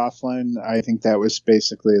Tom Coughlin, I think that was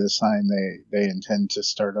basically the sign they intend to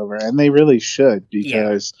start over. And they really should,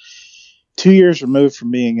 because 2 years removed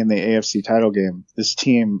from being in the AFC title game, this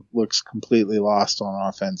team looks completely lost on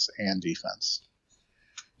offense and defense.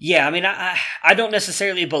 Yeah, I mean, I don't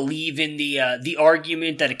necessarily believe in the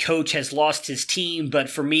argument that a coach has lost his team, but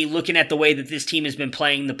for me, looking at the way that this team has been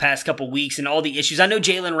playing the past couple weeks and all the issues, I know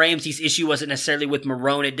Jalen Ramsey's issue wasn't necessarily with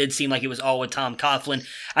Marrone. It did seem like it was all with Tom Coughlin.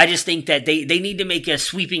 I just think that they need to make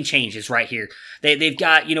sweeping changes right here. They've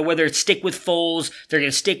got, whether it's stick with Foles, they're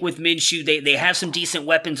going to stick with Minshew. They have some decent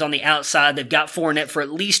weapons on the outside. They've got Fournette for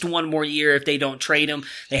at least one more year if they don't trade him.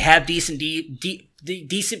 They have decent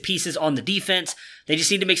pieces on the defense. They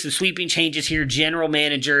just need to make some sweeping changes here. General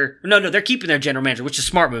manager. No, they're keeping their general manager, which is a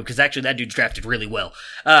smart move because actually that dude's drafted really well.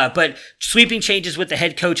 But sweeping changes with the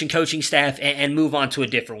head coach and coaching staff and move on to a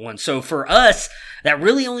different one. So for us, that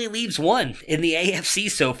really only leaves one in the AFC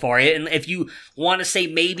so far. And if you want to say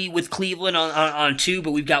maybe with Cleveland on two,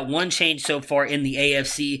 but we've got one change so far in the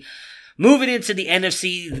AFC. Moving into the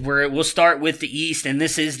NFC, where we'll start with the East, and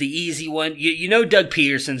this is the easy one. You know Doug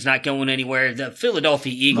Peterson's not going anywhere. The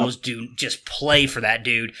Philadelphia Eagles do just play for that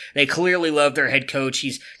dude. They clearly love their head coach.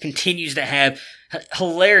 He continues to have,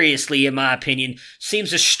 hilariously, in my opinion, seems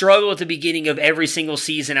to struggle at the beginning of every single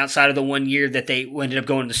season outside of the 1 year that they ended up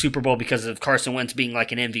going to the Super Bowl because of Carson Wentz being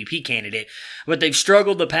like an MVP candidate. But they've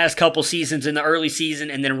struggled the past couple seasons in the early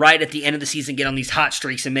season, and then right at the end of the season get on these hot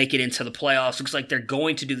streaks and make it into the playoffs. Looks like they're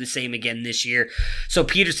going to do the same again this year. So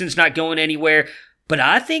Peterson's not going anywhere, but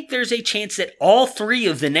I think there's a chance that all three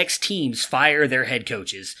of the next teams fire their head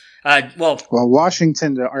coaches. Well,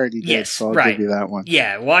 Washington already did, yes, so I'll right. give you that one.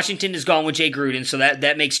 Yeah, Washington is gone with Jay Gruden, so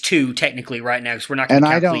that makes two technically right now because we're not going to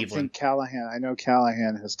count Cleveland. And I don't think Callahan. I know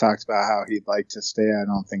Callahan has talked about how he'd like to stay. I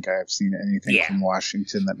don't think I have seen anything from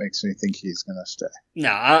Washington that makes me think he's going to stay.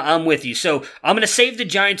 No, I'm with you. So I'm going to save the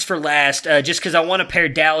Giants for last, just because I want to pair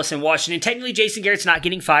Dallas and Washington. Technically, Jason Garrett's not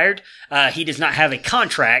getting fired. He does not have a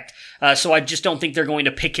contract, so I just don't think they're going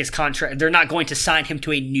to pick his contract. They're not going to sign him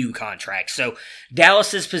to a new contract. So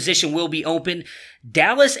Dallas's position will be open.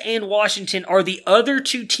 Dallas and Washington are the other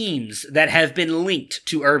two teams that have been linked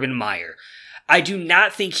to Urban Meyer. I do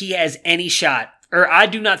not think he has any shot, or I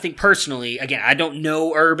do not think personally, again, I don't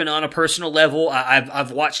know Urban on a personal level.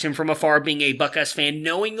 I've watched him from afar being a Buckeyes fan,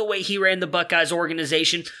 knowing the way he ran the Buckeyes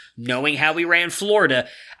organization, knowing how he ran Florida.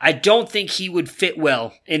 I don't think he would fit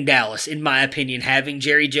well in Dallas, in my opinion, having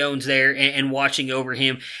Jerry Jones there and watching over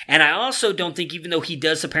him. And I also don't think, even though he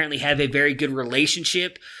does apparently have a very good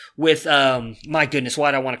relationship with, my goodness,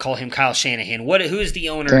 why do I want to call him Kyle Shanahan? Who is the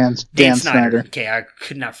owner? Dan Snyder. Okay, I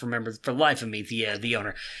could not remember for the life of me the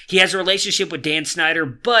owner. He has a relationship with Dan Snyder,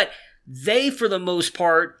 but they, for the most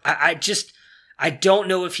part, I don't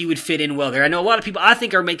know if he would fit in well there. I know a lot of people, I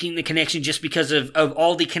think, are making the connection just because of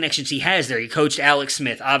all the connections he has there. He coached Alex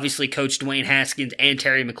Smith, obviously coached Dwayne Haskins and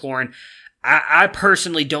Terry McLaurin. I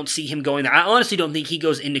personally don't see him going there. I honestly don't think he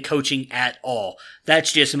goes into coaching at all.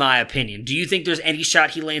 That's just my opinion. Do you think there's any shot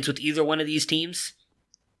he lands with either one of these teams?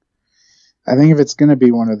 I think if it's going to be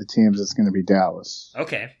one of the teams, it's going to be Dallas.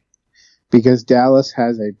 Okay. Because Dallas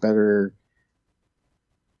has a better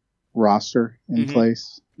roster in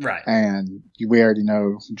place. Right. And we already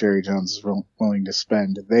know Jerry Jones is willing to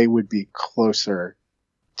spend. They would be closer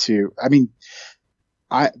to, I mean,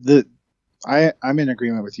 I'm in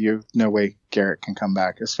agreement with you. No way Garrett can come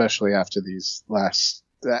back, especially after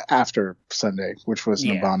after Sunday, which was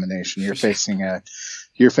an abomination. You're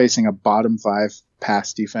facing a bottom 5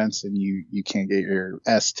 pass defense, and you can't get your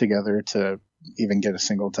S together to even get a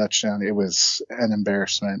single touchdown. It was an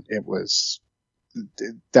embarrassment.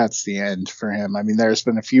 That's the end for him. I mean, there's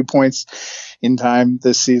been a few points in time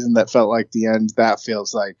this season that felt like the end. That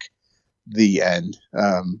feels like the end,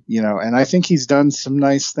 and I think he's done some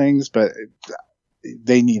nice things, but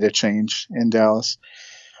they need a change in Dallas.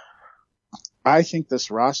 I think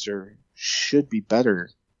this roster should be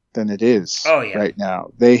better than it is right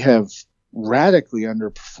now. They have radically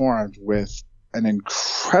underperformed with an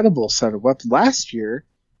incredible set of weapons. Last year,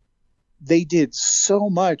 they did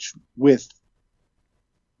so much with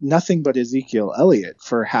nothing but Ezekiel Elliott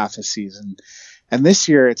for half a season. And this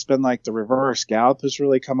year, it's been like the reverse. Gallup has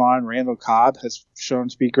really come on. Randall Cobb has shown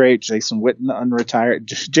to be great. Jason Witten unretired.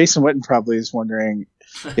 Jason Witten probably is wondering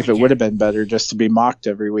if it would have been better just to be mocked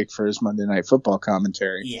every week for his Monday Night Football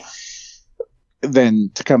commentary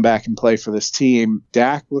than to come back and play for this team.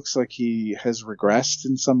 Dak looks like he has regressed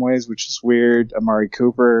in some ways, which is weird. Amari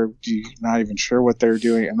Cooper, not even sure what they're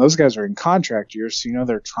doing. And those guys are in contract years, so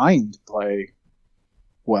they're trying to play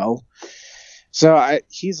well. So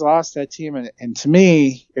he's lost that team. And to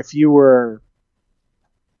me, if you were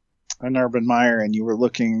an Urban Meyer and you were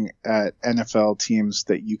looking at NFL teams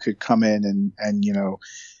that you could come in and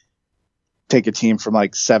take a team from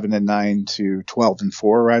like 7-9 to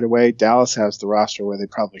 12-4 right away, Dallas has the roster where they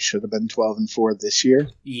probably should have been 12-4 this year.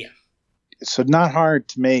 Yeah. So not hard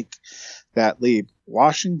to make that leap.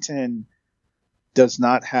 Washington does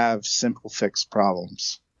not have simple fix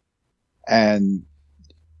problems. And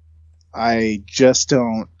I just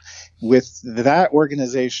don't, with that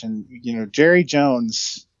organization, Jerry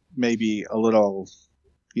Jones may be a little,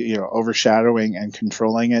 overshadowing and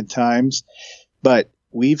controlling at times, but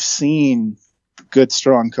we've seen good,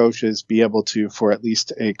 strong coaches be able to, for at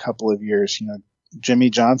least a couple of years, Jimmy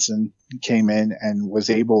Johnson came in and was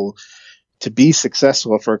able to be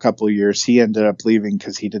successful for a couple of years. He ended up leaving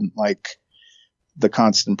because he didn't like the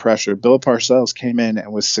constant pressure. Bill Parcells came in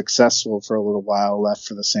and was successful for a little while, left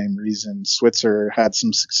for the same reason. Switzer had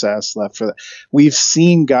some success, left for that. We've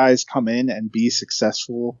seen guys come in and be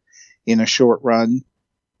successful in a short run,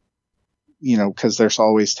 because there's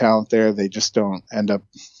always talent there. They just don't end up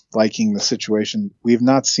liking the situation. We've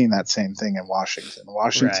not seen that same thing in Washington.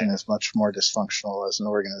 Washington is much more dysfunctional as an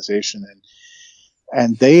organization,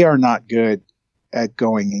 and they are not good at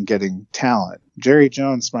going and getting talent. Jerry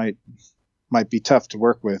Jones might be tough to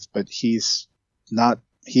work with, but he's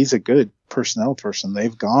a good personnel person.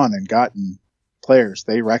 They've gone and gotten players.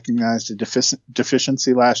 They recognized a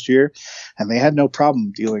deficiency last year, and they had no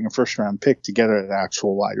problem dealing a first-round pick to get an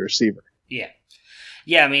actual wide receiver. Yeah.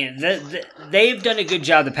 Yeah, I mean, they've done a good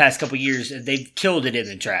job the past couple of years. They've killed it in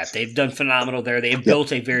the draft. They've done phenomenal there. They've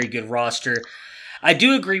built a very good roster. I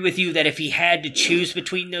do agree with you that if he had to choose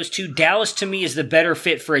between those two, Dallas to me is the better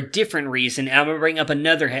fit for a different reason. And I'm going to bring up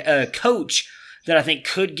another coach that I think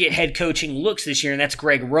could get head coaching looks this year, and that's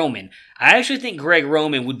Greg Roman. I actually think Greg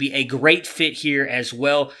Roman would be a great fit here as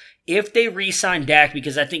well if they re-sign Dak,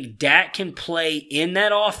 because I think Dak can play in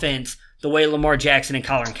that offense the way Lamar Jackson and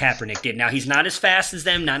Colin Kaepernick did. Now, he's not as fast as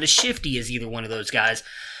them, not as shifty as either one of those guys,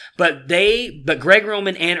 but Greg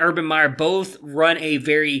Roman and Urban Meyer both run a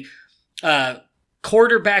very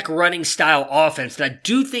quarterback running style offense that I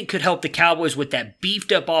do think could help the Cowboys with that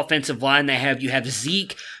beefed up offensive line they have. You have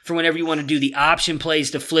Zeke for whenever you want to do the option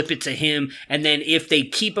plays to flip it to him. And then if they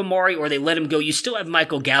keep Amari or they let him go, you still have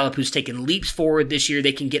Michael Gallup, who's taken leaps forward this year.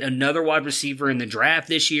 They can get another wide receiver in the draft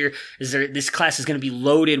this year. This class is going to be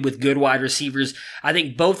loaded with good wide receivers. I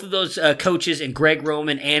think both of those coaches, and Greg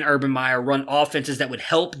Roman and Urban Meyer, run offenses that would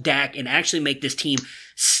help Dak and actually make this team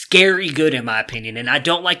scary good, in my opinion. And I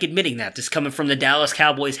don't like admitting that. This is coming from the Dallas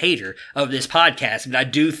Cowboys hater of this podcast. But I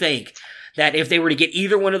do think that if they were to get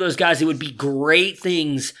either one of those guys, it would be great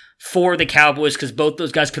things for the Cowboys, because both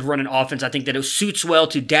those guys could run an offense. I think that it suits well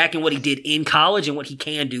to Dak and what he did in college and what he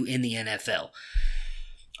can do in the NFL.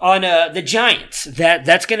 On the Giants,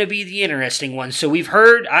 that's going to be the interesting one. So we've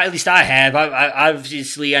heard, at least I have,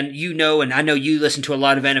 obviously, and you know, and I know you listen to a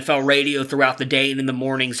lot of NFL radio throughout the day and in the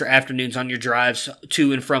mornings or afternoons on your drives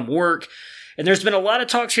to and from work. And there's been a lot of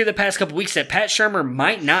talks here the past couple weeks that Pat Shurmur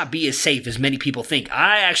might not be as safe as many people think.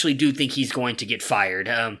 I actually do think he's going to get fired.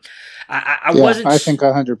 I think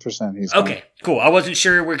 100% he's okay. Gone. Cool. I wasn't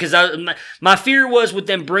sure because my fear was with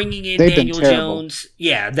them bringing in Daniel Jones,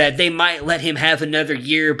 that they might let him have another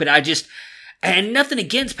year. But and nothing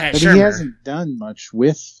against Pat Shurmur. He hasn't done much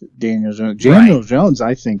with Daniel Jones. Daniel Jones,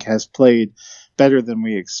 I think, has played better than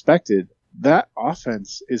we expected. That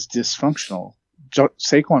offense is dysfunctional.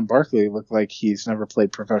 Saquon Barkley looked like he's never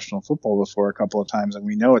played professional football before a couple of times, and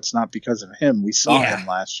we know it's not because of him. We saw him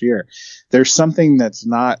last year. There's something that's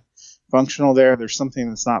not functional there. There's something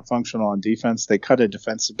that's not functional on defense. They cut a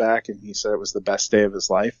defensive back, and he said it was the best day of his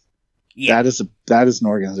life. Yeah. That is an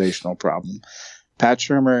organizational problem. Pat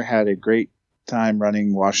Shurmur had a great time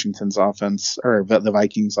running Washington's offense, or the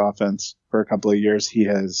Vikings offense, for a couple of years. He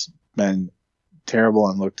has been terrible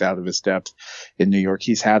and looked out of his depth in New York.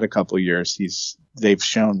 He's had a couple of years. They've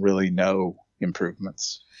shown really no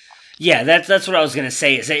improvements. Yeah, that's what I was going to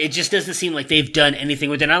say. Is it just doesn't seem like they've done anything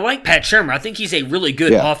with it. And I like Pat Shurmur. I think he's a really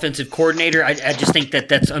good offensive coordinator. I just think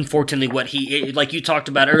that's unfortunately what like you talked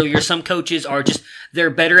about earlier, some coaches are they're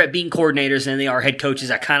better at being coordinators than they are head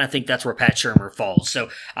coaches. I kind of think that's where Pat Shurmur falls. So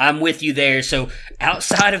I'm with you there. So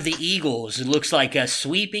outside of the Eagles, it looks like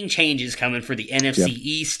sweeping changes coming for the NFC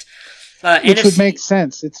East. Which would make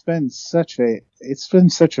sense. It's been such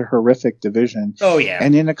a horrific division. Oh yeah.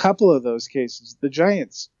 And in a couple of those cases, the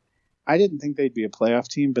Giants, I didn't think they'd be a playoff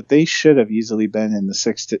team, but they should have easily been in the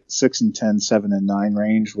 6-10, 7-9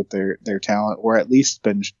 range with their talent, or at least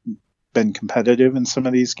been competitive in some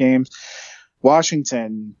of these games.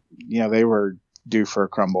 Washington, they were due for a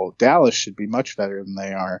crumble. Dallas should be much better than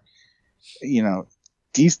they are.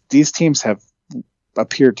 These teams have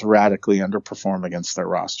appeared to radically underperform against their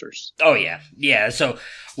rosters. Oh yeah. So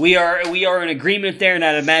we are in agreement there, and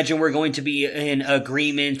I'd imagine we're going to be in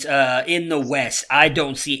agreement in the West. I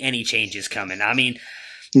don't see any changes coming. I mean,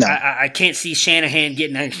 no. I can't see Shanahan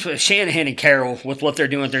and Carroll with what they're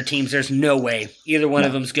doing with their teams. There's no way either one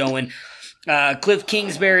of them's going. Cliff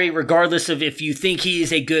Kingsbury, regardless of if you think he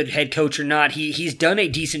is a good head coach or not, he's done a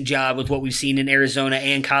decent job with what we've seen in Arizona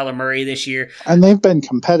and Kyler Murray this year. And they've been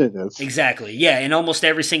competitive. Exactly. Yeah, in almost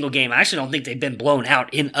every single game. I actually don't think they've been blown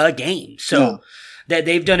out in a game. So that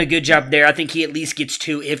they've done a good job there. I think he at least gets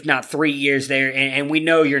 2, if not 3 years there. And we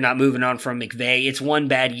know you're not moving on from McVay. It's one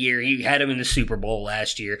bad year. He had him in the Super Bowl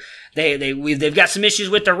last year. They've got some issues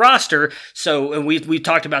with their roster. So, and we've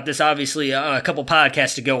talked about this obviously a couple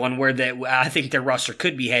podcasts ago on where I think their roster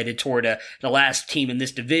could be headed toward the last team in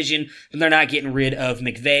this division. And they're not getting rid of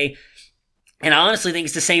McVay. And I honestly think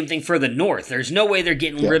it's the same thing for the North. There's no way they're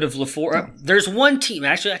getting rid of LaFleur. There's one team.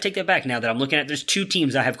 Actually, I take that back now that I'm looking at. There's 2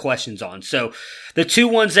 teams I have questions on. So the 2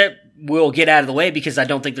 ones that we'll get out of the way because I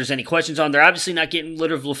don't think there's any questions on. They're obviously not getting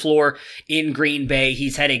rid of LaFleur in Green Bay.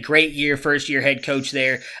 He's had a great year, first-year head coach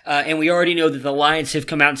there. And we already know that the Lions have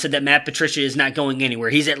come out and said that Matt Patricia is not going anywhere.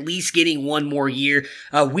 He's at least getting one more year.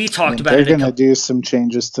 We talked about it. They're going to do some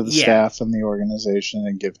changes to the staff and the organization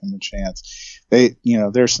and give him a chance.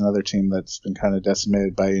 There's another team that's been kind of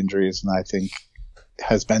decimated by injuries, and I think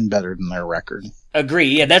has been better than their record. Agree.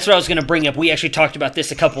 Yeah, that's what I was going to bring up. We actually talked about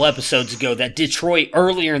this a couple episodes ago, that Detroit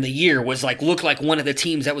earlier in the year looked like one of the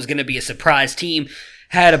teams that was going to be a surprise team.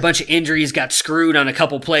 Had a bunch of injuries, got screwed on a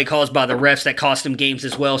couple play calls by the refs that cost them games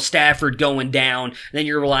as well. Stafford going down, then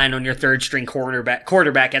you're relying on your third-string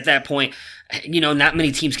quarterback at that point. Not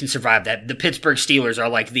many teams can survive that. The Pittsburgh Steelers are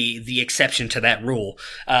like the exception to that rule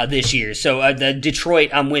this year. So the Detroit,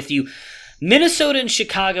 I'm with you. Minnesota and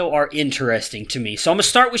Chicago are interesting to me. So I'm going to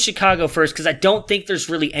start with Chicago first because I don't think there's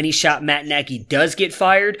really any shot Matt Nagy does get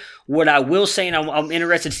fired. What I will say, and I'm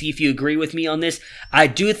interested to see if you agree with me on this, I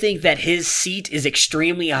do think that his seat is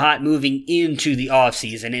extremely hot moving into the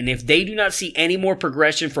offseason. And if they do not see any more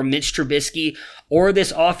progression from Mitch Trubisky or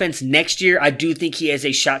this offense next year, I do think he has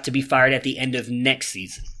a shot to be fired at the end of next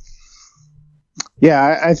season.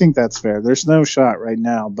 Yeah, I think that's fair. There's no shot right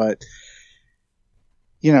now, but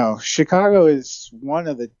Chicago is one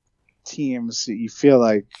of the teams that you feel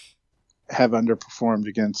like have underperformed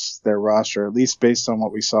against their roster, at least based on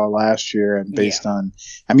what we saw last year and based on,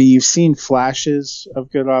 you've seen flashes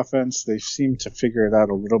of good offense. They seem to figure it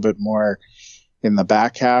out a little bit more in the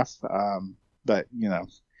back half. But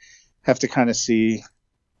have to kind of see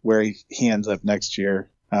where he ends up next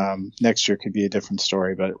year. Next year could be a different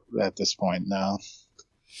story, but at this point, no.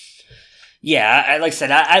 Yeah, like I said,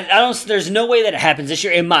 I don't. There's no way that it happens this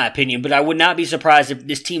year, in my opinion. But I would not be surprised if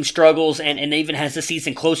this team struggles and even has the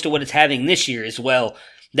season close to what it's having this year as well,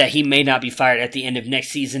 that he may not be fired at the end of next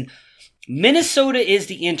season. Minnesota is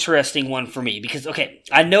the interesting one for me because, okay,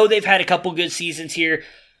 I know they've had a couple good seasons here,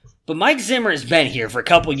 but Mike Zimmer has been here for a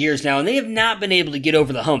couple years now, and they have not been able to get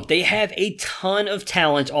over the hump. They have a ton of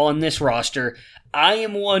talent on this roster. I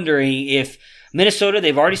am wondering if Minnesota,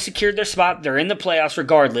 they've already secured their spot. They're in the playoffs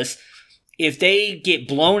regardless. If they get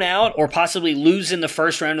blown out or possibly lose in the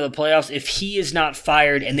first round of the playoffs, if he is not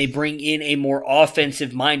fired and they bring in a more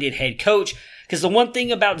offensive-minded head coach, because the one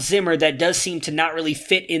thing about Zimmer that does seem to not really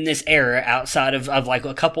fit in this era outside of like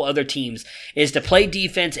a couple other teams is to play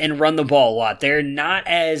defense and run the ball a lot.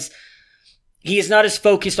 He is not as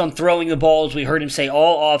focused on throwing the ball as we heard him say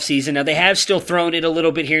all offseason. Now, they have still thrown it a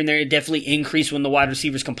little bit here and there. It definitely increased when the wide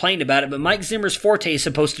receivers complained about it. But Mike Zimmer's forte is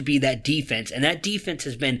supposed to be that defense, and that defense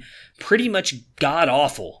has been pretty much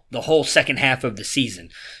god-awful the whole second half of the season.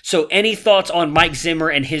 So any thoughts on Mike Zimmer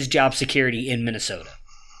and his job security in Minnesota?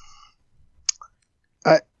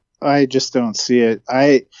 I just don't see it.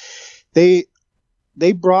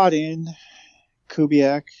 They brought in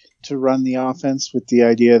Kubiak to run the offense with the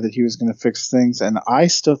idea that he was going to fix things. And I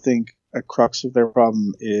still think a crux of their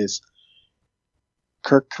problem is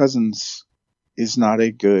Kirk Cousins is not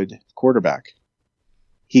a good quarterback.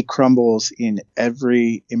 He crumbles in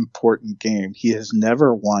every important game. He has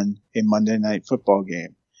never won a Monday Night Football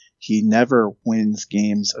game. He never wins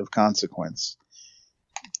games of consequence.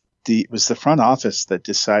 It was the front office that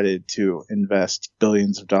decided to invest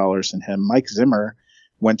billions of dollars in him. Mike Zimmer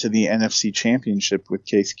went to the NFC Championship with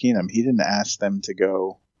Case Keenum. He didn't ask them to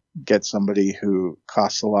go get somebody who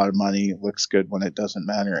costs a lot of money, looks good when it doesn't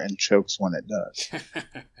matter, and chokes when it does.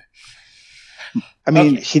 I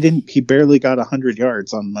mean, he barely got 100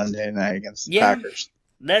 yards on Monday night against the Packers.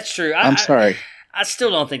 That's true. I'm sorry. I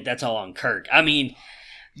still don't think that's all on Kirk. I mean,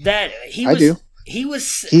 He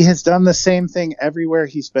has done the same thing everywhere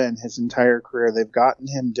he's been his entire career. They've gotten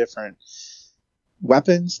him different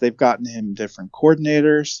weapons. They've gotten him different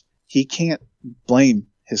coordinators. He can't blame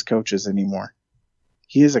his coaches anymore.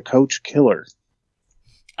 He is a coach killer.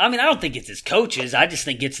 I mean, I don't think it's his coaches. I just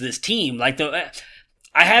think it's this team. I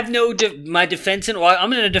have my defense I'm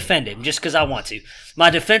going to defend him just because I want to. My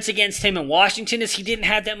defense against him in Washington is he didn't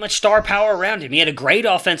have that much star power around him. He had a great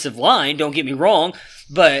offensive line, don't get me wrong,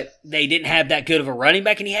 but they didn't have that good of a running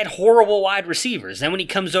back, and he had horrible wide receivers. Then when he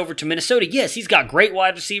comes over to Minnesota, yes, he's got great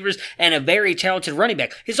wide receivers and a very talented running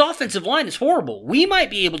back. His offensive line is horrible. We might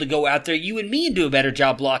be able to go out there, you and me, and do a better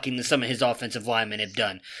job blocking than some of his offensive linemen have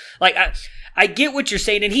done. I get what you're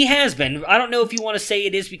saying, and he has been. I don't know if you want to say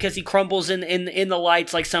it is because he crumbles in the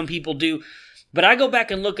lights like some people do, but I go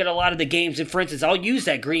back and look at a lot of the games, and for instance, I'll use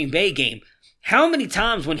that Green Bay game. How many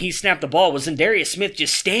times when he snapped the ball was Darius Smith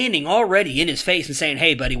just standing already in his face and saying,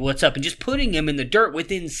 "Hey, buddy, what's up?" and just putting him in the dirt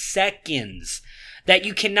within seconds. that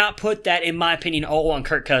you cannot put that, in my opinion, all on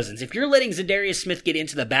Kirk Cousins. If you're letting Zadarius Smith get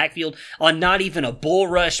into the backfield on not even a bull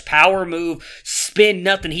rush, power move, spin,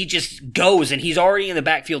 nothing, he just goes and he's already in the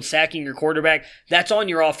backfield sacking your quarterback, that's on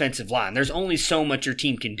your offensive line. There's only so much your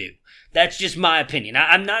team can do. That's just my opinion.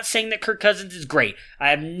 I'm not saying that Kirk Cousins is great. I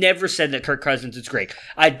have never said that Kirk Cousins is great.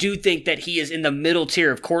 I do think that he is in the middle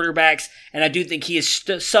tier of quarterbacks, and I do think he is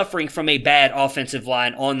suffering from a bad offensive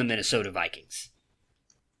line on the Minnesota Vikings.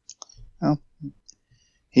 Well,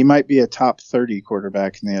 he might be a top 30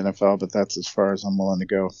 quarterback in the NFL, but that's as far as I'm willing to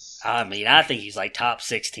go. I mean, I think he's like top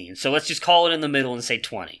 16. So let's just call it in the middle and say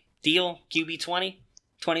 20. Deal? QB 20?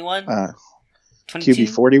 21? 22? QB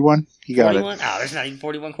 41? You got 41? it. Oh, there's not even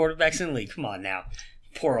 41 quarterbacks in the league. Come on now.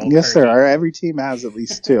 Poor old Yes, Kirky. there are. Every team has at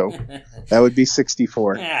least 2. That would be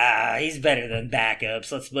 64. He's better than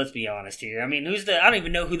backups. Let's be honest here. I mean, I don't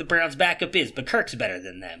even know who the Browns' backup is, but Kirk's better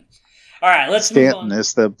than them. All right, let's move on. Stanton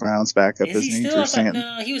is the Browns' backup, Is he isn't he? still? Stanton.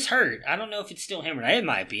 No, he was hurt. I don't know if it's still him or not. It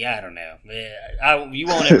might be. I don't know. You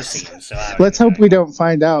won't ever see him. So let's hope we don't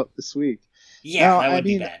find out this week. Yeah, now, that would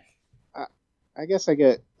be bad. I guess I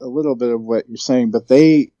get a little bit of what you're saying, but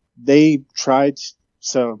they tried.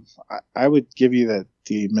 So I would give you that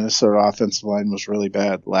the Minnesota offensive line was really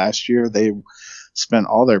bad last year. They spent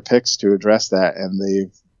all their picks to address that, and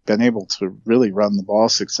they've been able to really run the ball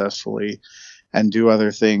successfully and do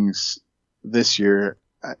other things this year.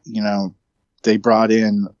 They brought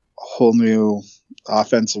in a whole new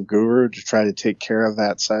offensive guru to try to take care of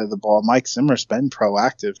that side of the ball. Mike Zimmer's been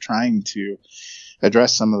proactive trying to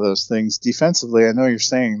address some of those things. Defensively, I know you're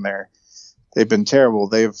saying they've been terrible.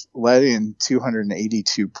 They've let in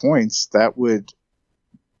 282 points. That would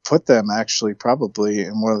put them actually probably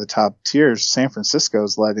in one of the top tiers. San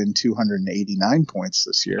Francisco's let in 289 points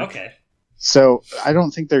this year. Okay. So I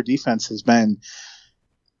don't think their defense has been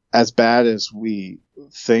as bad as we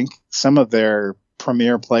think. Some of their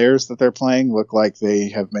premier players that they're playing look like they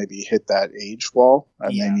have maybe hit that age wall,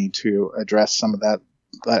 and they need to address some of that.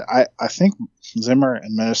 But I think Zimmer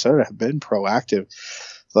and Minnesota have been proactive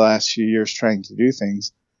the last few years trying to do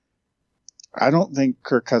things. I don't think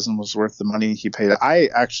Kirk Cousins was worth the money he paid. I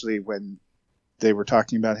actually, when they were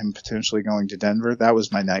talking about him potentially going to Denver, that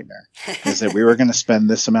was my nightmare, is that we were going to spend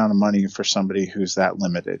this amount of money for somebody who's that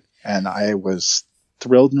limited. And I was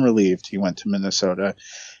thrilled and relieved he went to Minnesota,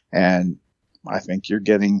 and I think you're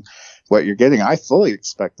getting what you're getting. I fully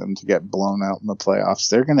expect them to get blown out in the playoffs.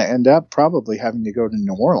 They're going to end up probably having to go to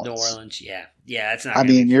New Orleans. New Orleans, yeah. Yeah, it's not. I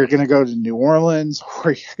mean, you're going to go to New Orleans,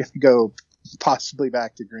 or you're going to go possibly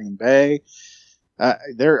back to Green Bay.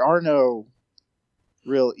 There are no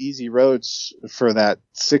real easy roads for that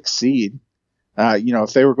 6th seed.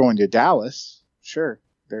 If they were going to Dallas, sure,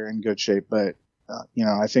 they're in good shape. But,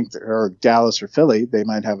 I think or Dallas or Philly, they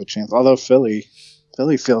might have a chance. Although Philly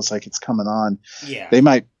feels like it's coming on. Yeah. They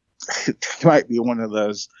might be one of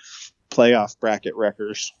those playoff bracket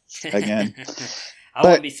wreckers again. I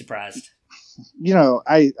wouldn't be surprised.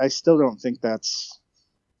 I still don't think that's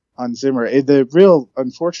on Zimmer. The real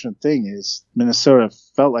unfortunate thing is Minnesota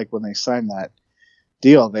felt like when they signed that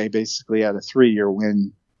deal, they basically had a 3-year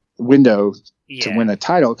window to win a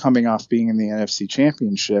title, coming off being in the NFC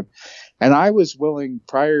Championship. And I was willing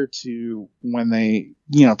prior to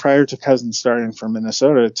Cousins starting for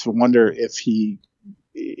Minnesota to wonder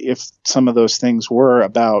if some of those things were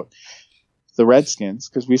about the Redskins,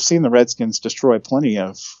 because we've seen the Redskins destroy plenty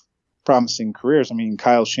of promising careers. I mean,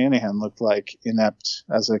 Kyle Shanahan looked like inept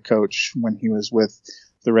as a coach when he was with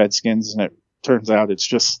the Redskins, and it turns out it's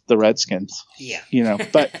just the Redskins. Yeah.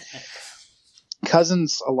 But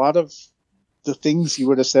Cousins, a lot of the things you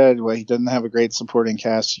would have said, well, he doesn't have a great supporting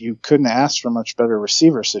cast. You couldn't ask for a much better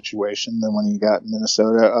receiver situation than when he got in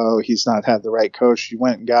Minnesota. Oh, he's not had the right coach. You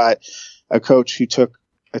went and got a coach who took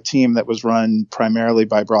a team that was run primarily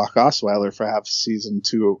by Brock Osweiler for half a season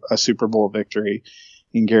to a Super Bowl victory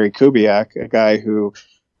in Gary Kubiak, a guy who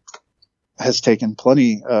has taken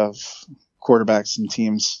plenty of quarterbacks and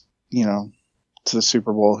teams, to the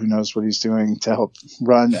Super Bowl, who knows what he's doing to help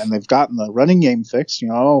run. And they've gotten the running game fixed.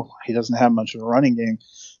 He doesn't have much of a running game.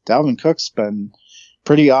 Dalvin Cook's been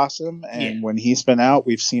pretty awesome. And when he's been out,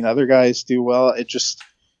 we've seen other guys do well. It just,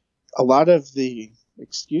 a lot of the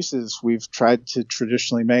excuses we've tried to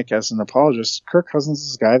traditionally make as an apologist, Kirk Cousins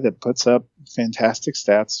is a guy that puts up fantastic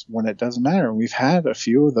stats when it doesn't matter. We've had a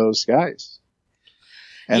few of those guys.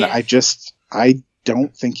 And I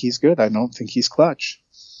don't think he's good. I don't think he's clutch.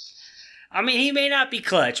 I mean, he may not be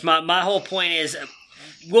clutch. My whole point is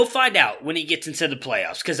we'll find out when he gets into the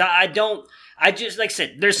playoffs, because I just, like I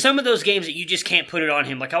said, there's some of those games that you just can't put it on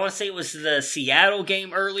him. Like, I want to say it was the Seattle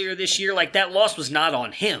game earlier this year. Like, that loss was not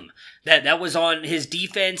on him. That was on his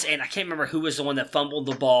defense, and I can't remember who was the one that fumbled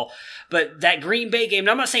the ball. But that Green Bay game, and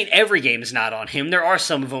I'm not saying every game is not on him. There are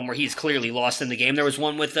some of them where he's clearly lost in the game. There was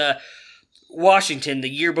one with Washington the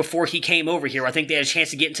year before he came over here. I think they had a chance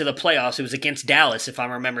to get into the playoffs. It was against Dallas, if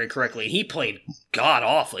I'm remembering correctly. He played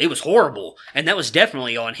god-awful. It was horrible, and that was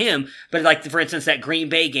definitely on him. But, like, for instance, that Green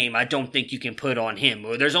Bay game, I don't think you can put on him.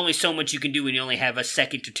 There's only so much you can do when you only have a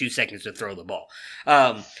second to 2 seconds to throw the ball.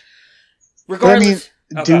 Regardless...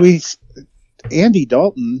 Andy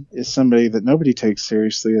Dalton is somebody that nobody takes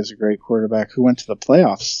seriously as a great quarterback who went to the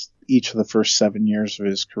playoffs each of the first 7 years of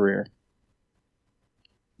his career.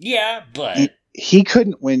 Yeah, but... He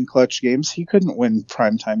couldn't win clutch games. He couldn't win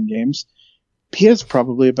primetime games. He has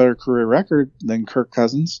probably a better career record than Kirk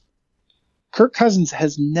Cousins. Kirk Cousins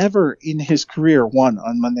has never in his career won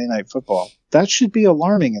on Monday Night Football. That should be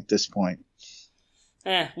alarming at this point.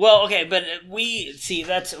 Well, okay, but we've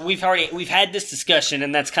had this discussion,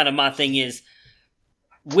 and that's kind of my thing is,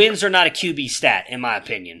 wins are not a QB stat, in my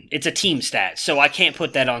opinion. It's a team stat, so I can't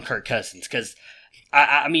put that on Kirk Cousins, because,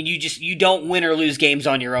 I mean, you don't win or lose games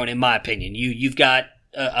on your own, in my opinion. You've got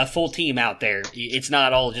a full team out there. It's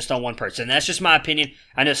not all just on one person. That's just my opinion.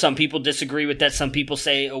 I know some people disagree with that. Some people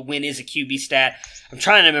say a win is a QB stat. I'm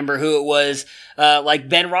trying to remember who it was. Like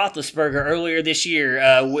Ben Roethlisberger earlier this year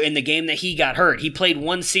in the game that he got hurt. He played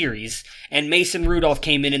one series, and Mason Rudolph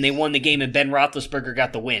came in and they won the game, and Ben Roethlisberger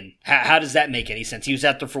got the win. How does that make any sense? He was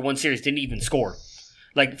out there for one series, didn't even score.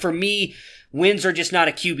 Like, for me, wins are just not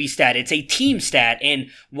a QB stat. It's a team stat, and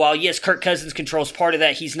while, yes, Kirk Cousins controls part of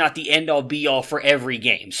that, he's not the end-all, be-all for every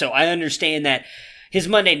game. So I understand that his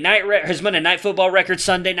Monday Night Football record,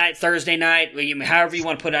 Sunday night, Thursday night, however you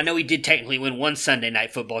want to put it. I know he did technically win one Sunday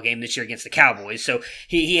Night Football game this year against the Cowboys, so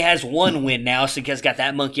he has one win now, so he's got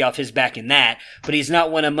that monkey off his back in that, but he's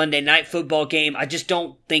not won a Monday Night Football game. I just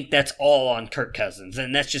don't think that's all on Kirk Cousins,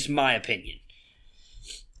 and that's just my opinion.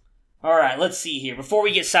 All right, let's see here. Before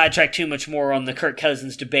we get sidetracked too much more on the Kirk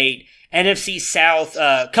Cousins debate, NFC South,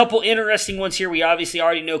 a couple interesting ones here. We obviously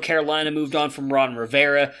already know Carolina moved on from Ron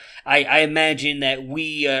Rivera. I imagine that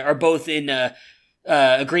we are both in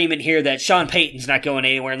agreement here that Sean Payton's not going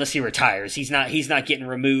anywhere unless he retires. He's not getting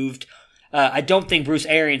removed. I don't think Bruce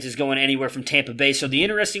Arians is going anywhere from Tampa Bay. So the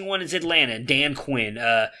interesting one is Atlanta, Dan Quinn.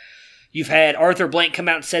 You've had Arthur Blank come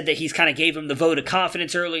out and said that he's kind of gave him the vote of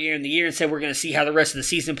confidence earlier in the year and said we're going to see how the rest of the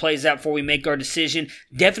season plays out before we make our decision.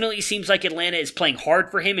 Definitely seems like Atlanta is playing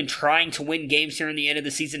hard for him and trying to win games here in the end of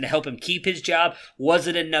the season to help him keep his job. Was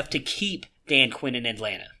it enough to keep Dan Quinn in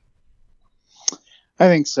Atlanta? I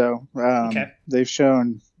think so. Okay. They've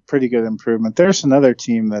shown pretty good improvement. There's another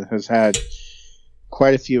team that has had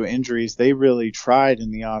quite a few injuries. They really tried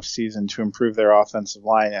in the offseason to improve their offensive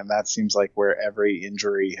line, and that seems like where every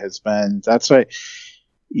injury has been. That's why,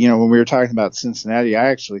 when we were talking about Cincinnati, I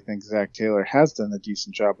actually think Zach Taylor has done a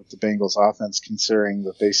decent job with the Bengals offense, considering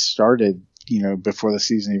that they started, before the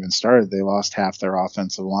season even started, they lost half their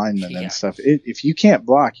offensive linemen and stuff. If you can't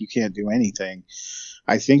block, you can't do anything.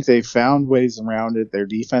 I think they've found ways around it. Their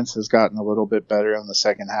defense has gotten a little bit better in the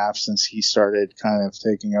second half since he started kind of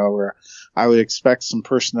taking over. I would expect some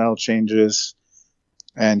personnel changes,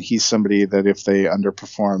 and he's somebody that if they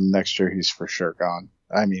underperform next year, he's for sure gone.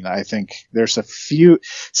 I mean, I think there's a few.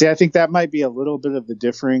 See, I think that might be a little bit of the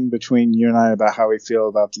differing between you and I about how we feel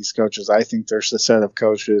about these coaches. I think there's a set of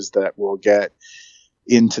coaches that will get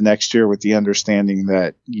into next year with the understanding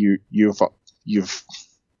that you've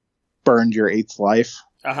burned your 8th life,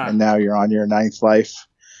 and now you're on your 9th life.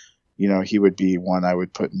 He would be one I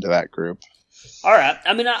would put into that group. All right.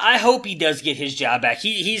 I mean, I hope he does get his job back.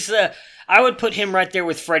 He's I would put him right there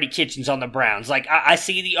with Freddie Kitchens on the Browns. Like, I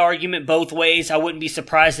see the argument both ways. I wouldn't be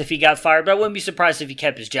surprised if he got fired, but I wouldn't be surprised if he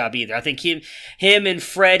kept his job either. I think him and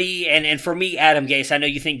Freddie, and for me, Adam Gase. I know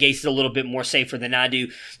you think Gase is a little bit more safer than I do.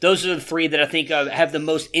 Those are the three that I think have the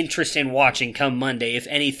most interest in watching come Monday. If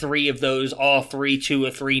any three of those, all three, 2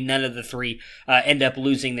 or 3, none of the three end up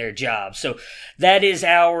losing their job. So that is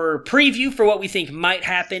our preview for what we think might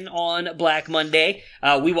happen on Black Monday.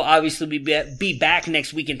 We will obviously be back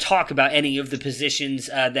next week and talk about any of the positions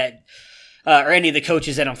or any of the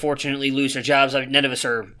coaches that unfortunately lose their jobs. None of us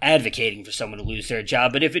are advocating for someone to lose their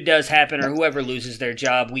job, but if it does happen or whoever loses their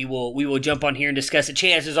job, we will jump on here and discuss it.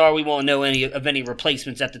 Chances are we won't know any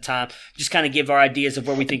replacements at the time. Just kind of give our ideas of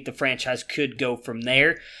where we think the franchise could go from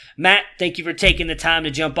there. Matt, thank you for taking the time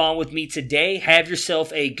to jump on with me today. Have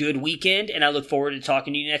yourself a good weekend, and I look forward to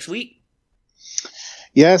talking to you next week.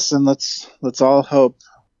 Yes, and let's all hope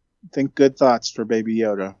think good thoughts for Baby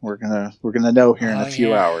Yoda. We're gonna know here in a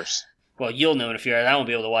few hours. Well, you'll know in a few hours. I won't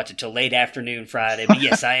be able to watch it till late afternoon Friday. But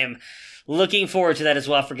yes, I am looking forward to that as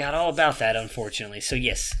well. I forgot all about that, unfortunately. So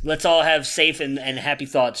yes, let's all have safe and happy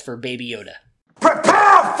thoughts for Baby Yoda.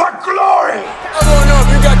 Prepare for glory! I want to know if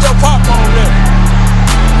you got your popcorn ready.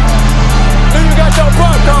 If you got your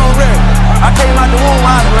popcorn ready. I came out the womb,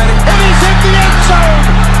 I was ready. And he's hit the end zone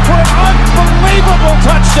for an unbelievable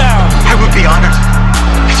touchdown. I would be honored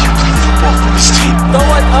if you played football for this team. Throw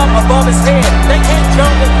it up above his head. They can't